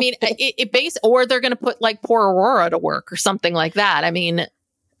yeah, I mean, or they're going to put like poor Aurora to work or something like that. I mean,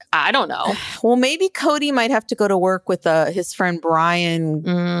 I don't know. Well, maybe Cody might have to go to work with his friend Brian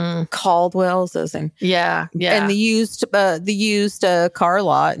Caldwell's thing. Yeah. And the used car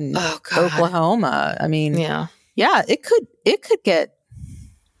lot in Oklahoma. I mean, yeah, it could get,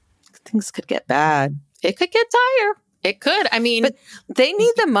 things could get bad. It could get dire. It could. I mean, but they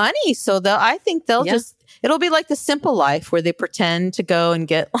need the money, so I think they'll just. It'll be like The Simple Life, where they pretend to go and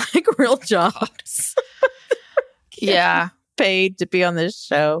get like real jobs. Paid to be on this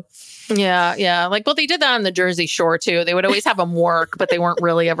show. Yeah. Like, well, they did that on the Jersey Shore too. They would always have them work, but they weren't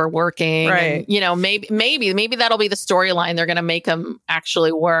really ever working. Right. And, maybe that'll be the storyline. They're going to make them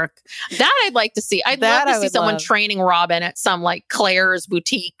actually work. That I'd like to see. I'd love to see someone training Robin at some like Claire's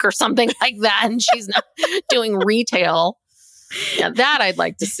boutique or something like that, and she's not doing retail. Yeah, that I'd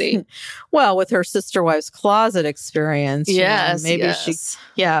like to see. Well, with her Sister Wives Closet experience, yes, maybe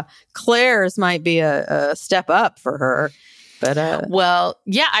Claire's might be a step up for her. But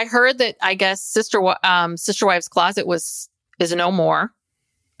I heard that. I guess Sister Wives Closet is no more.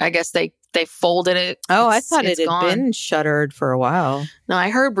 I guess they folded it. Oh, I thought it had been shuttered for a while. No, I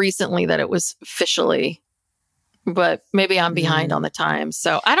heard recently that it was officially. But maybe I'm behind on the times.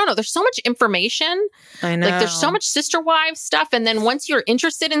 So I don't know. There's so much information. I know. Like there's so much Sister Wives stuff. And then once you're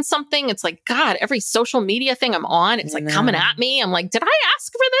interested in something, it's like, God, every social media thing I'm on, it's like coming at me. I'm like, did I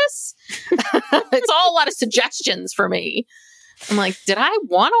ask for this? It's all a lot of suggestions for me. I'm like, did I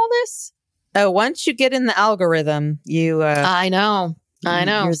want all this? Oh, once you get in the algorithm, you... I know.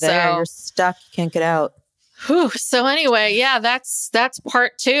 You're there. You're stuck. You can't get out. Whew. So anyway, yeah, that's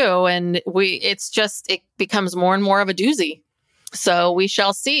part 2. And it becomes more and more of a doozy. So we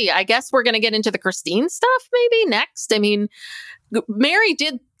shall see. I guess we're going to get into the Christine stuff maybe next. I mean, Mary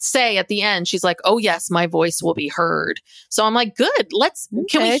did say at the end, she's like, oh yes, my voice will be heard. So I'm like, good.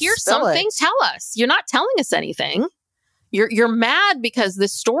 Can we hear something? Tell us. You're not telling us anything. You're mad because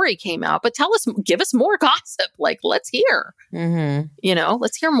this story came out, but give us more gossip. Like, let's hear,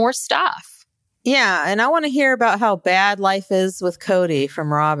 let's hear more stuff. Yeah. And I want to hear about how bad life is with Cody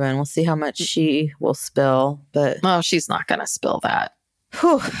from Robin. We'll see how much she will spill, but. Oh, she's not going to spill that.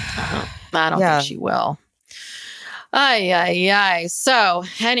 I don't think she will. Ay. So,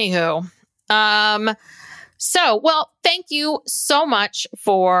 anywho, thank you so much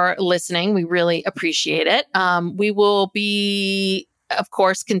for listening. We really appreciate it. We will be, of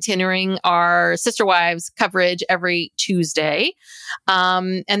course, continuing our Sister Wives coverage every Tuesday.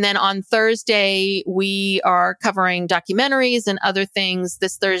 And then on Thursday, we are covering documentaries and other things.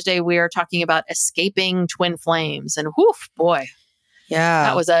 This Thursday, we are talking about Escaping Twin Flames. And whoof, boy. Yeah.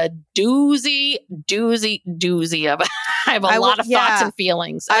 That was a doozy of I have a lot of thoughts and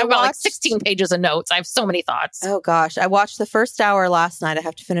feelings. I have about like 16 pages of notes. I have so many thoughts. Oh gosh. I watched the first hour last night. I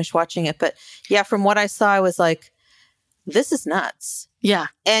have to finish watching it. But yeah, from what I saw, I was like, this is nuts. Yeah.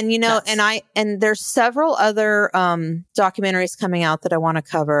 And nuts. and there's several other documentaries coming out that I want to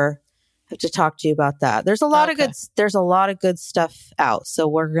cover. I have to talk to you about that. There's a lot of good stuff out. So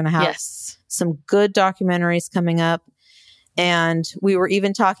we're going to have some good documentaries coming up. And we were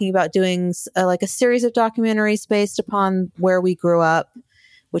even talking about doing a series of documentaries based upon where we grew up,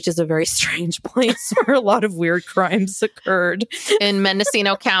 which is a very strange place where a lot of weird crimes occurred. In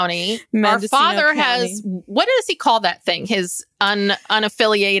Mendocino County. Our father has, what does he call that thing? His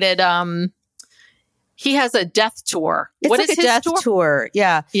unaffiliated, he has a death tour. It's what like is a his death tour?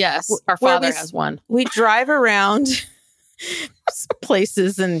 Yeah. Yes. Our father has one. We drive around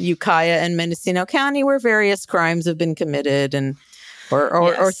places in Ukiah and Mendocino County where various crimes have been committed and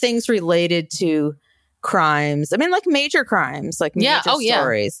or things related to crimes. I mean, like major crimes, like major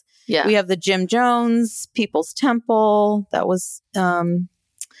stories. Yeah. We have the Jim Jones People's Temple that was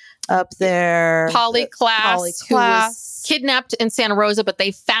up there. Polly Klaas, who was kidnapped in Santa Rosa, but they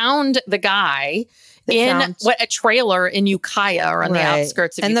found the guy in a trailer in Ukiah or on the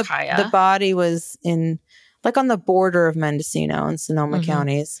outskirts of Ukiah. The body was in on the border of Mendocino and Sonoma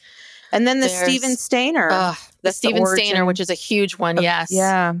counties. And then Stephen Stainer. The Stephen Stainer, which is a huge one. Yes.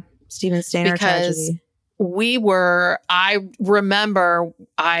 Yeah. Stephen Stainer tragedy. I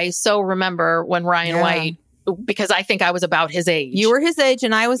so remember when Ryan White, because I think I was about his age. You were his age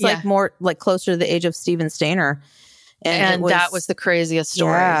and I was more closer to the age of Stephen Stainer. And that was the craziest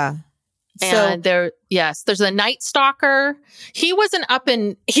story. Yeah. And there's a Night Stalker. He wasn't up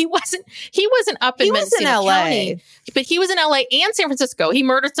in Mendocino County, but he was in LA and San Francisco. He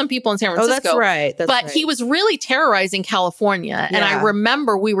murdered some people in San Francisco. Oh, that's right. But he was really terrorizing California. Yeah. And I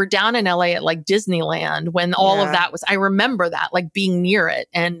remember we were down in LA at Disneyland when all of that was, I remember that being near it.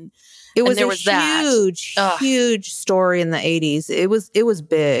 And it was huge story in the 80s. It was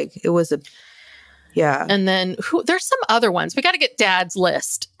big. It was and then there's some other ones. We got to get Dad's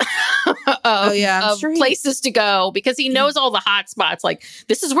list of places to go because he knows all the hot spots. Like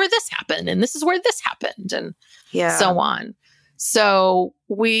this is where this happened and this is where this happened and so on. So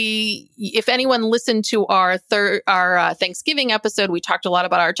if anyone listened to our Thanksgiving episode, we talked a lot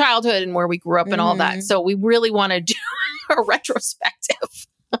about our childhood and where we grew up and all that. So we really want to do a retrospective.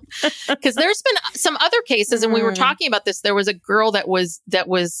 Because there's been some other cases, and we were talking about this. There was a girl that was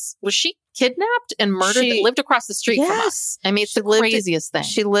she kidnapped and murdered that lived across the street from us. I mean, it's the craziest thing.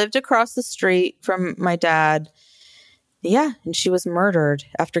 She lived across the street from my dad. Yeah, and she was murdered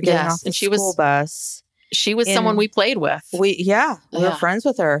after getting off the school bus. She was someone we played with. We were friends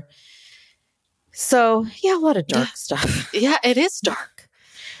with her. So a lot of dark stuff. Yeah, it is dark.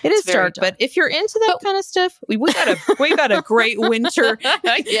 It is dark, but if you're into that kind of stuff, we got a great winter,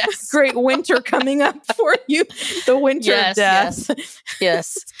 great winter coming up for you. The winter of death.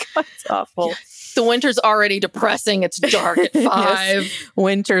 Yes. It's awful. Yeah. The winter's already depressing. It's dark at 5. Yes.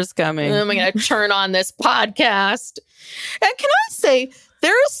 Winter's coming. I'm going to turn on this podcast. And can I say,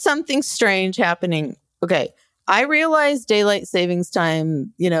 there is something strange happening. Okay. I realize daylight savings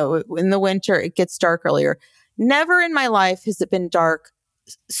time, in the winter, it gets dark earlier. Never in my life has it been dark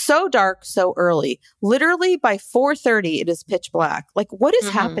so early. Literally by 4:30 it is pitch black. Like what is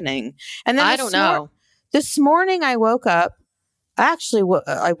happening? And then I don't know. This morning I woke up. Actually,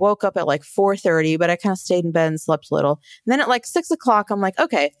 I woke up at 4:30, but I kind of stayed in bed and slept a little. And then at 6 o'clock, I'm like,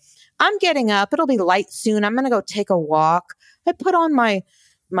 okay, I'm getting up. It'll be light soon. I'm gonna go take a walk. I put on my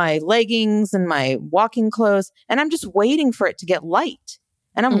leggings and my walking clothes, and I'm just waiting for it to get light.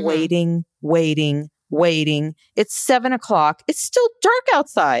 And I'm waiting. It's 7 o'clock. It's still dark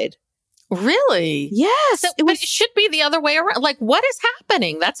outside. Really? Yes. But it should be the other way around. Like, what is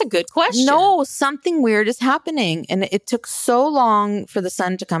happening? That's a good question. No, something weird is happening. And it took so long for the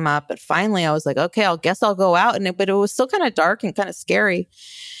sun to come up. But finally, I was like, okay, I guess I'll go out. But it was still kind of dark and kind of scary.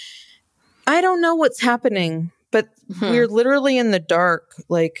 I don't know what's happening, but we're literally in the dark.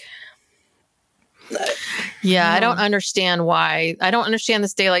 Like, yeah, I don't understand why. I don't understand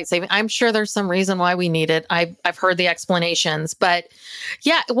this daylight saving. I'm sure there's some reason why we need it. I've heard the explanations, but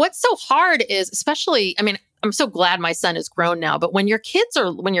yeah, what's so hard is, especially, I mean, I'm so glad my son is grown now, but when your kid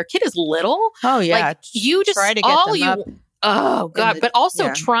is little, oh yeah, like, you just try to get them up. Oh God, but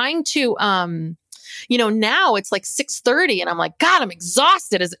also trying to, now it's like 6:30 and I'm like, God, I'm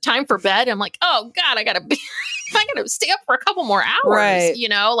exhausted. Is it time for bed? I'm like, oh God, I gotta stay up for a couple more hours. Right.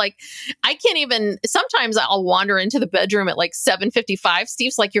 Like I can't even, sometimes I'll wander into the bedroom at like 7:55.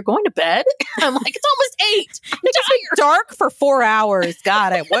 Steve's like, you're going to bed? I'm like, it's almost 8. It just been dark for 4 hours.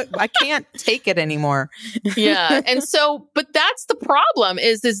 God, I can't take it anymore. Yeah. And so, but that's the problem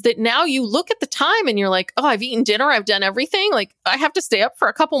is that now you look at the time and you're like, oh, I've eaten dinner. I've done everything. Like I have to stay up for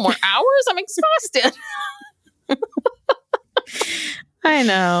a couple more hours. I'm exhausted. I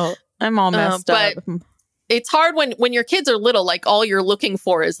know. I'm all messed up. It's hard when your kids are little, like all you're looking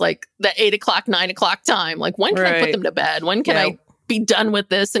for is like the 8 o'clock, 9 o'clock time. Like when can I put them to bed? When can I be done with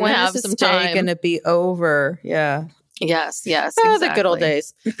this and have some time? Going to be over. Yeah. Yes. Oh, exactly. The good old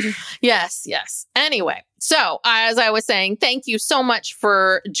days. Yes. Anyway, so as I was saying, thank you so much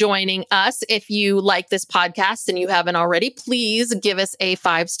for joining us. If you like this podcast and you haven't already, please give us a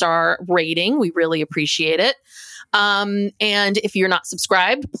 5-star rating. We really appreciate it. And if you're not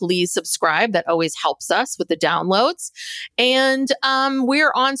subscribed, please subscribe. That always helps us with the downloads. And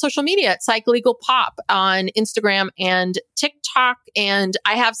we're on social media at Psychlegal Pop on Instagram and TikTok. And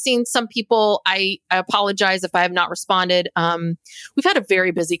I have seen some people, I apologize if I have not responded. We've had a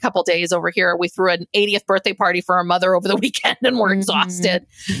very busy couple days over here. We threw an 80th birthday party for our mother over the weekend and we're exhausted.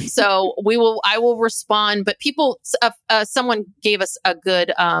 So I will respond, but someone gave us a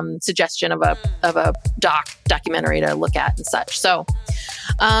good suggestion of a documentary to look at and such. So,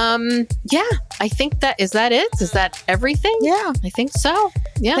 I think is that it? Is that everything? Yeah, I think so.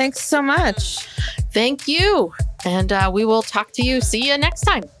 Yeah. Thanks so much. Thank you. And we will talk to you. See you next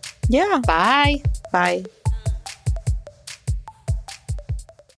time. Yeah. Bye. Bye.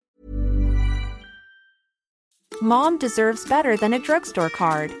 Mom deserves better than a drugstore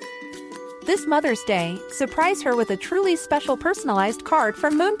card. This Mother's Day, surprise her with a truly special personalized card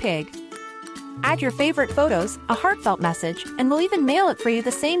from Moonpig. Add your favorite photos, a heartfelt message, and we'll even mail it for you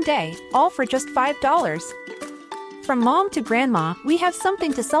the same day, all for just $5. From mom to grandma, we have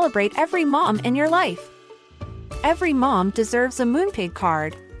something to celebrate every mom in your life. Every mom deserves a Moonpig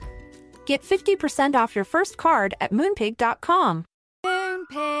card. Get 50% off your first card at Moonpig.com.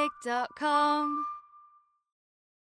 Moonpig.com